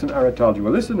herself. And that's an aretology.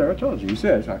 Well, this is an aretology. He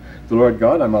says, the Lord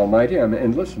God, I'm almighty, I'm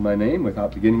endless in my name,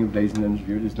 without beginning of days and ends of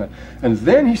years. And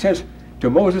then he says to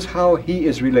Moses how he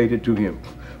is related to him.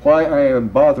 Why I am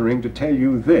bothering to tell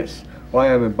you this. Why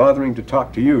I am bothering to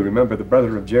talk to you. Remember, the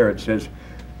brother of Jared says,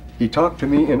 he talked to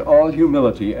me in all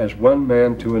humility as one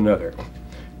man to another.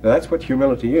 Now, that's what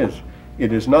humility is.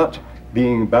 It is not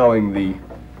bowing the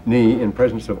knee in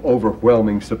presence of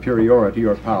overwhelming superiority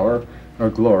or power or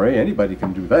glory. Anybody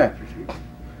can do that, you see.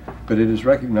 But it is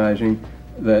recognizing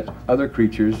that other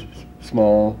creatures,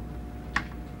 small,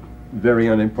 very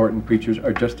unimportant creatures,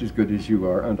 are just as good as you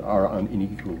are and are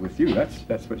unequal with you.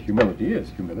 That's what humility is.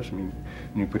 Humility, I mean,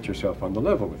 you put yourself on the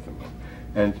level with them.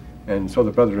 And so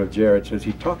the brother of Jared says,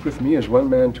 he talked with me as one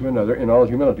man to another in all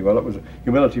humility. Well, it was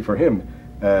humility for him,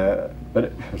 but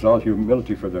it was all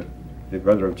humility for the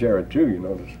brother of Jared too. You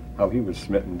notice how he was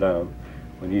smitten down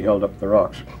when he held up the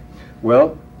rocks.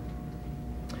 Well,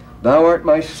 thou art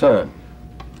my son.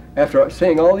 After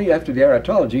saying after the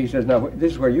aretology, he says, now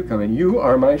this is where you come in. You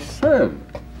are my son.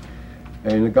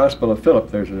 And in the Gospel of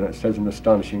Philip, it says an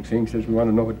astonishing thing. He says, we want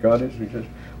to know what God is. He says,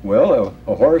 well,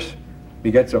 a horse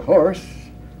begets a horse,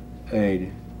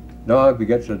 a dog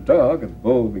begets a dog, a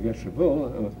bull begets a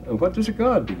bull. And what does a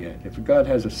God beget? If a God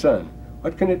has a son,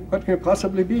 what can it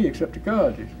possibly be except a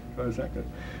God? How is that good?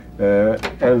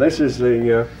 And this is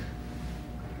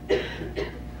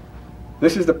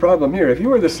the problem here. If you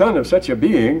were the son of such a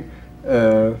being,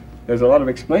 there's a lot of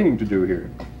explaining to do here.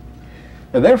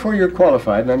 And therefore you're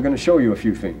qualified, and I'm going to show you a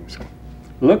few things.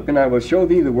 Look, and I will show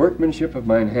thee the workmanship of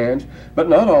mine hands, but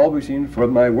not all we've seen, for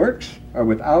my works are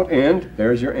without end.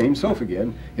 There's your Ein Sof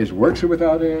again. His works are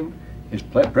without end. His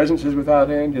presence is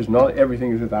without end. His knowledge,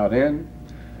 everything is without end.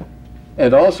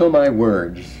 And also my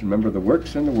words. Remember, the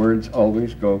works and the words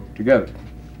always go together.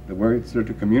 The words are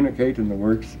to communicate, and the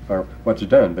works are what's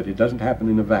done, but it doesn't happen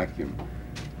in a vacuum.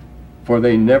 For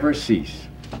they never cease.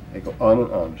 They go on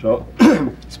and on. So,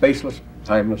 spaceless,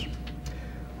 timeless.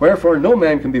 Wherefore no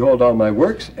man can behold all my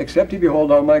works, except he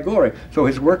behold all my glory. So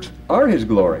his works are his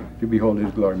glory, to behold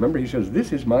his glory. Remember, he says,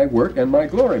 this is my work and my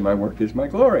glory. My work is my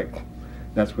glory.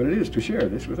 That's what it is, to share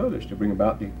this with others, to bring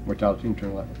about the mortality,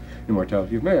 eternal life,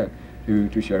 immortality of man,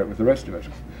 to share it with the rest of us.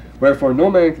 Wherefore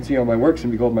no man can see all my works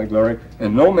and behold my glory,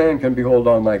 and no man can behold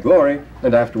all my glory,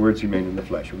 and afterwards remain in the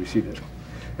flesh. We see this.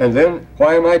 And then,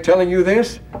 why am I telling you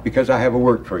this? Because I have a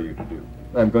work for you to do.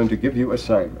 I'm going to give you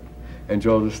assignment. And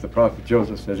Joseph, the prophet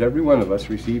Joseph, says every one of us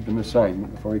received an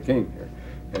assignment before he came here.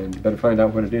 And you better find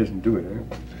out what it is and do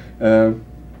it.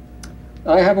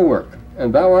 I have a work,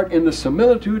 and thou art in the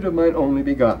similitude of mine only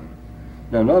begotten.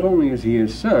 Now, not only is he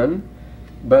his son,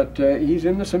 but he's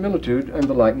in the similitude and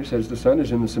the likeness, as the Son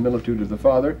is in the similitude of the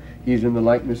Father, he's in the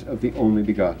likeness of the only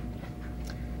begotten.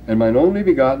 And mine only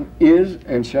begotten is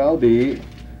and shall be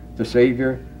the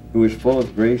Savior who is full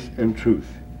of grace and truth.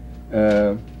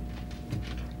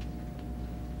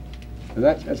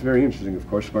 That's very interesting, of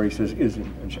course, where he says is,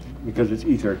 because it's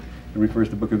ether. It refers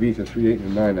to the book of Ether 3, 8,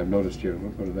 and 9, I've noticed here.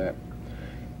 We'll go to that.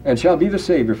 And shall be the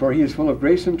Savior, for he is full of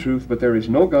grace and truth, but there is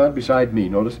no God beside me.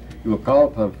 Notice, you will call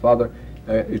upon Father.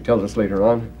 It tells us later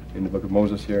on in the book of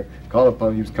Moses here, he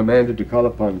was commanded to call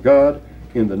upon God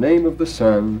in the name of the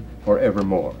Son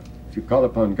forevermore. If you call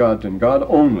upon God, then God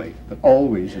only, but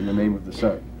always in the name of the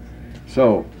Son.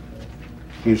 So,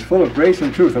 he's full of grace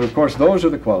and truth, and of course those are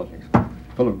the qualities.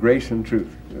 Full of grace and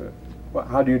truth.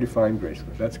 How do you define grace?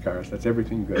 That's charis, that's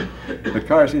everything good. But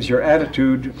charis is your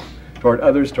attitude toward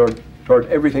others, toward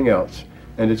everything else.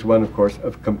 And it's one, of course,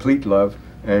 of complete love.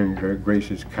 And grace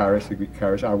is charis, the Greek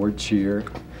charis, our word cheer.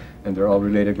 And they're all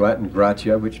related. Latin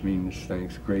gratia, which means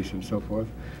thanks, grace, and so forth.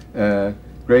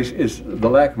 Grace is the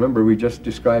lack. Remember, we just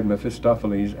described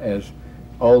Mephistopheles as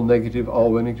all negative,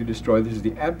 all willing to destroy. This is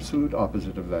the absolute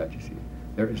opposite of that, you see.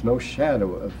 There is no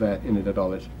shadow of that in it at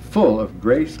all. It's full of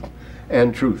grace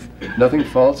and truth. Nothing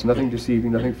false, nothing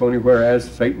deceiving, nothing phony, whereas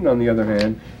Satan, on the other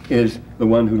hand, is the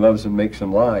one who loves and makes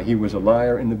him lie. He was a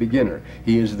liar in the beginner.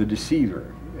 He is the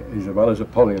deceiver, as well as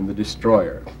Apollyon, the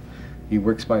destroyer. He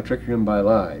works by trickery and by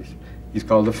lies. He's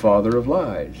called the father of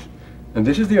lies. And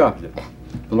this is the opposite.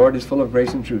 The Lord is full of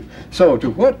grace and truth. So, to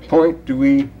what point do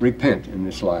we repent in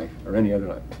this life, or any other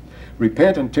life?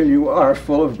 Repent until you are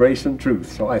full of grace and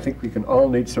truth. So I think we can all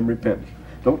need some repentance.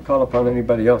 Don't call upon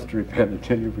anybody else to repent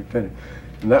until you've repented.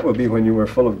 And that will be when you are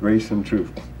full of grace and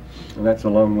truth. And that's a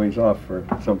long ways off for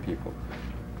some people.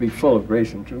 Be full of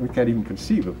grace and truth. We can't even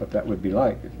conceive of what that would be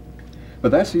like.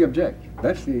 But that's the object.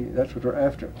 That's what we're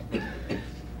after.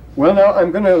 Well, now,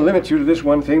 I'm going to limit you to this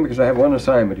one thing because I have one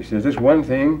assignment. He says, this one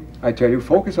thing, I tell you,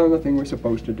 focus on the thing we're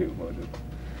supposed to do, Moses.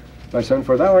 My son,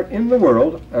 for thou art in the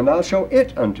world, and I'll show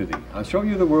it unto thee. I'll show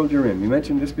you the world you're in. We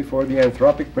mentioned this before, the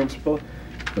anthropic principle.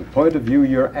 The point of view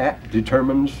you're at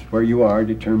determines where you are,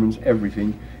 determines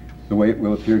everything, the way it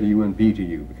will appear to you and be to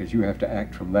you, because you have to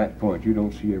act from that point. You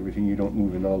don't see everything, you don't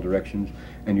move in all directions,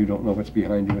 and you don't know what's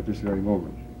behind you at this very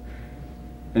moment.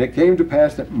 And it came to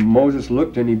pass that Moses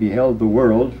looked, and he beheld the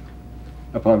world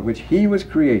upon which he was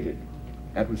created.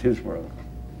 That was his world.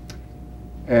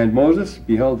 And Moses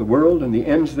beheld the world and the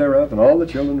ends thereof, and all the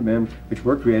children of men which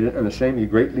were created, and the same he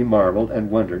greatly marveled and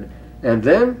wondered. And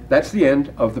then, that's the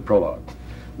end of the prologue.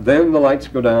 Then the lights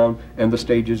go down, and the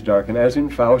stage is darkened, as in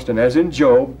Faust and as in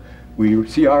Job. We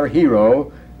see our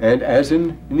hero, and as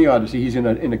in the Odyssey, he's in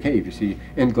a cave, you see,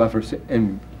 he's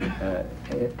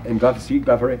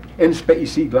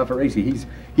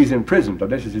imprisoned.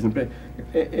 Odysseus is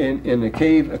in a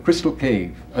cave, a crystal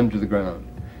cave under the ground,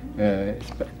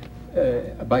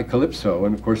 by Calypso,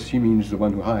 and of course she means the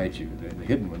one who hides you, the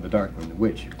hidden one, the dark one, the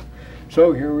witch.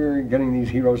 So here we're getting these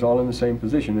heroes all in the same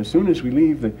position. As soon as we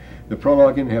leave the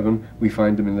prologue in heaven, we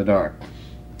find them in the dark.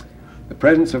 The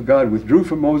presence of God withdrew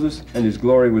from Moses, and his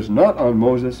glory was not on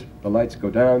Moses. The lights go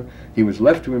down. He was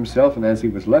left to himself, and as he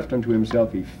was left unto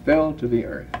himself, he fell to the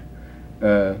earth.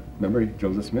 Remember,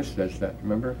 Joseph Smith says that,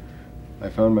 remember? I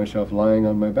found myself lying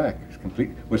on my back.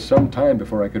 It was some time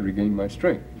before I could regain my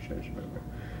strength, he says, remember.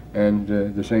 And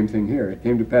the same thing here. It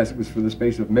came to pass it was for the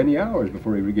space of many hours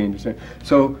before he regained his strength.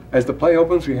 So as the play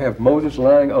opens, we have Moses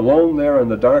lying alone there in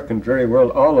the dark and dreary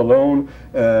world, all alone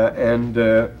and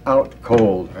out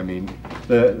cold. I mean,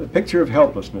 the picture of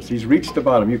helplessness. He's reached the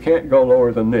bottom. You can't go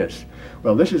lower than this.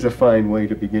 Well, this is a fine way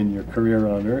to begin your career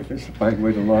on earth. It's a fine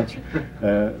way to launch.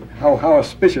 How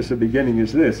auspicious a beginning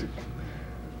is this?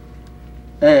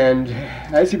 And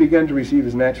as he began to receive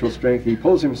his natural strength, he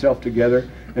pulls himself together,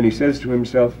 and he says to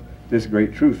himself this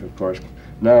great truth, of course,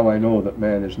 now I know that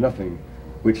man is nothing,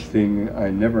 which thing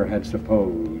I never had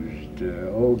supposed.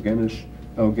 O genus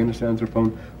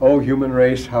anthropon, O human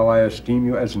race, how I esteem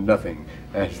you as nothing,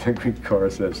 as the Greek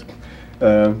chorus says.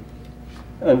 And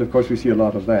of course we see a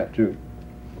lot of that too.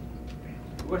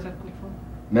 Where's that come from?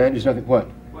 Man is nothing, what?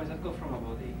 Where does that go from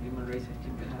about the human race?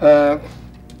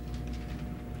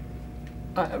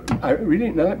 I really,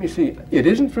 now let me see, it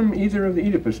isn't from either of the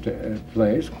Oedipus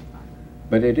plays,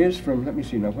 but it is from, let me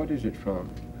see, now what is it from?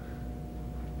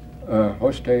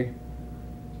 Hoste,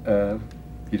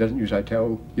 he doesn't use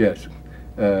itao, yes.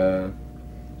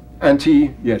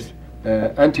 Anti, yes,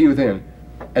 anti within,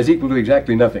 as equal to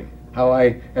exactly nothing.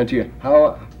 Anti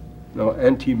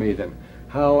me then,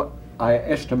 how I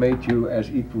estimate you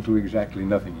as equal to exactly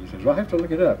nothing, he says. Well, I have to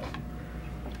look it up.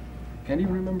 Can't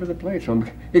even remember the play. So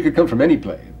it could come from any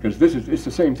play, because it's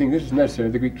the same thing. This is necessary.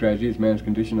 The Greek tragedy is man's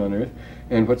condition on earth,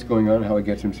 and what's going on, how he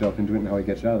gets himself into it, and how he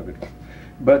gets out of it.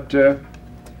 But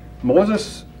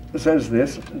Moses says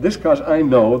this cause I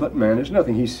know that man is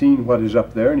nothing. He's seen what is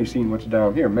up there, and he's seen what's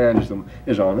down here. Man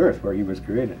is on earth, where he was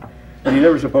created. And he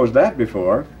never supposed that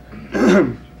before.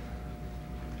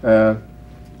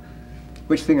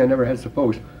 Which thing I never had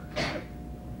supposed.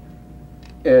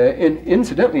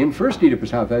 Incidentally, in first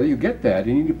Oedipus, however, you get that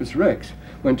in Oedipus Rex,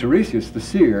 when Tiresias, the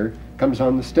seer, comes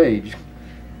on the stage.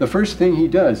 The first thing he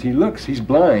does, he looks, he's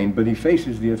blind, but he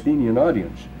faces the Athenian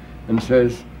audience and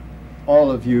says, all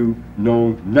of you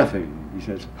know nothing. He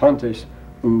says, Pontes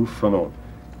ou phronon.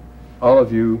 All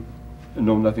of you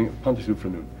know nothing, Pontes ou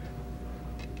phronon.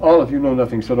 All of you know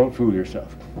nothing, so don't fool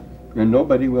yourself. And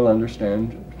nobody will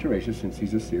understand Tiresias since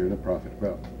he's a seer and a prophet.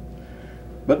 Well,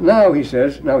 but now he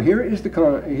says, now here's the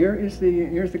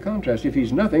contrast. If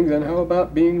he's nothing, then how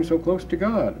about being so close to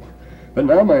God? But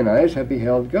now mine eyes have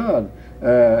beheld God.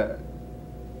 But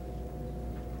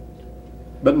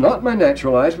not my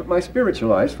natural eyes, but my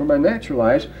spiritual eyes, for my natural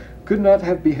eyes could not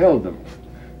have beheld them.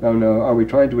 Now, are we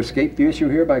trying to escape the issue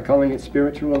here by calling it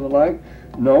spiritual and the like?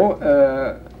 No.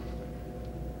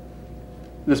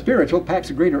 The spiritual packs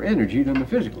a greater energy than the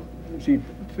physical. You see,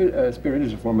 spirit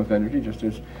is a form of energy, just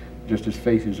as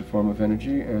faith is a form of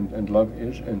energy, and love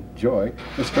is, and joy.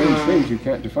 The strange things you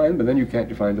can't define, but then you can't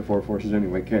define the four forces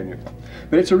anyway, can you?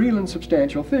 But it's a real and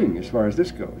substantial thing as far as this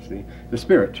goes. The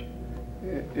spirit,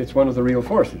 it's one of the real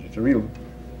forces. It's a real,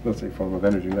 we'll say, form of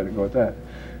energy, let it go at that.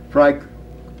 For I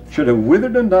should have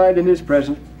withered and died in his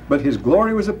presence, but his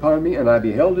glory was upon me, and I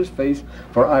beheld his face,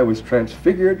 for I was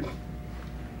transfigured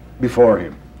before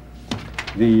him.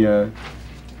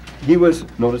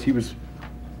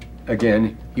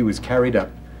 Again, he was carried up,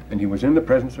 and he was in the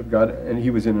presence of God, and he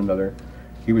was in another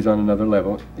He was on another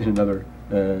level, in another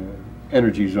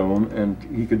energy zone, and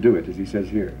he could do it, as he says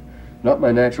here. Not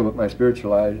my natural, but my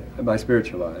spiritual eyes,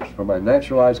 for my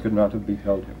natural eyes could not have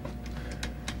beheld him.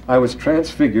 I was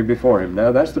transfigured before him.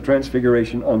 Now that's the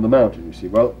transfiguration on the mountain, you see.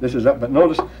 Well, this is up, but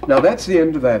notice, now that's the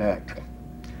end of that act.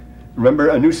 Remember,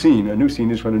 a new scene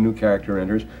is when a new character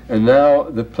enters, and now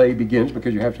the play begins,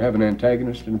 because you have to have an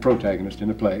antagonist and a protagonist in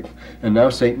a play, and now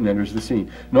Satan enters the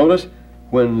scene. Notice,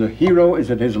 when the hero is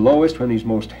at his lowest, when he's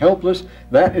most helpless,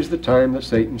 that is the time that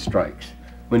Satan strikes,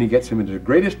 when he gets him into the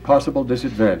greatest possible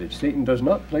disadvantage. Satan does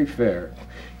not play fair.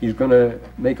 He's going to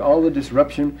make all the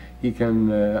disruption. He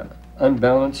can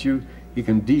unbalance you. He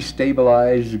can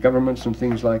destabilize governments and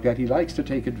things like that. He likes to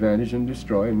take advantage and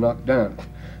destroy and knock down.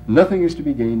 Nothing is to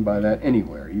be gained by that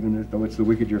anywhere, even though it's the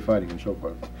wicked you're fighting and so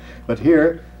forth. But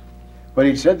here, when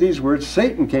he said these words,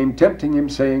 Satan came tempting him,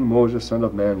 saying, Moses, son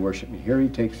of man, worship me. Here he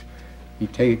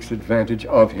takes advantage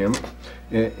of him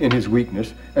in his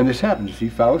weakness. And this happens. See,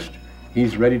 Faust,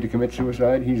 he's ready to commit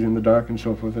suicide. He's in the dark and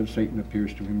so forth, and Satan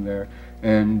appears to him there.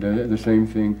 And the same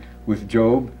thing with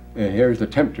Job. Here's the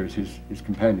tempters, his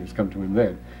companions come to him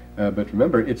then. But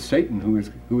remember, it's Satan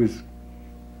who is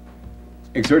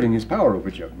exerting his power over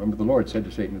Job. Remember, the Lord said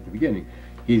to Satan at the beginning,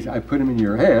 I put him in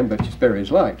your hand, but you spare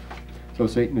his life. So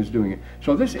Satan is doing it.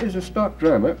 So this is a stock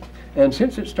drama, and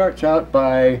since it starts out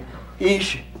by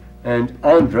Ish and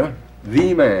Andra,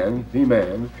 the man,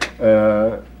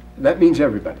 that means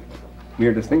everybody. We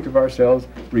are to think of ourselves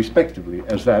respectively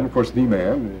as that. And of course, the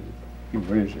man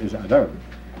is Adam.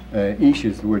 Ish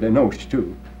is the word Enosh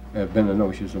too. Ben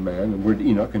Enosh is a man, and the word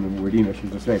Enoch and the word Enosh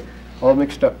is the same. All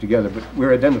mixed up together, but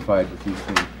we're identified with these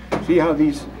things. See how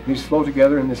these flow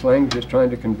together in this language is trying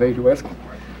to convey to us?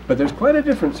 But there's quite a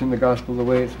difference in the gospel, the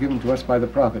way it's given to us by the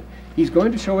prophet. He's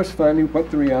going to show us finally what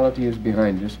the reality is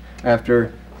behind this,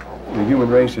 after the human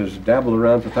race has dabbled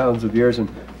around for thousands of years,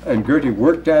 and Gertie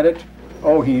worked at it.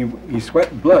 Oh, he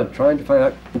sweat blood trying to find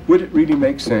out, would it really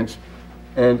make sense,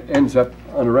 and ends up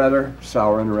on a rather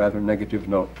sour and a rather negative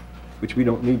note, which we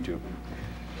don't need to.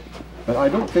 But I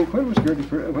don't think, when was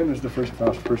the first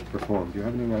Faust first performed? Do you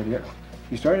have any idea?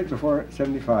 He started before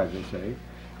 75, they say,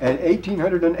 and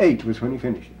 1808 was when he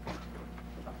finished it.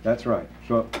 That's right.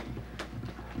 So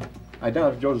I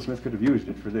doubt if Joseph Smith could have used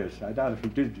it for this. I doubt if he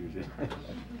did use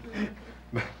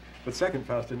it. But second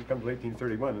Faust didn't come till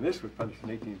 1831, and this was published in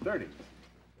 1830.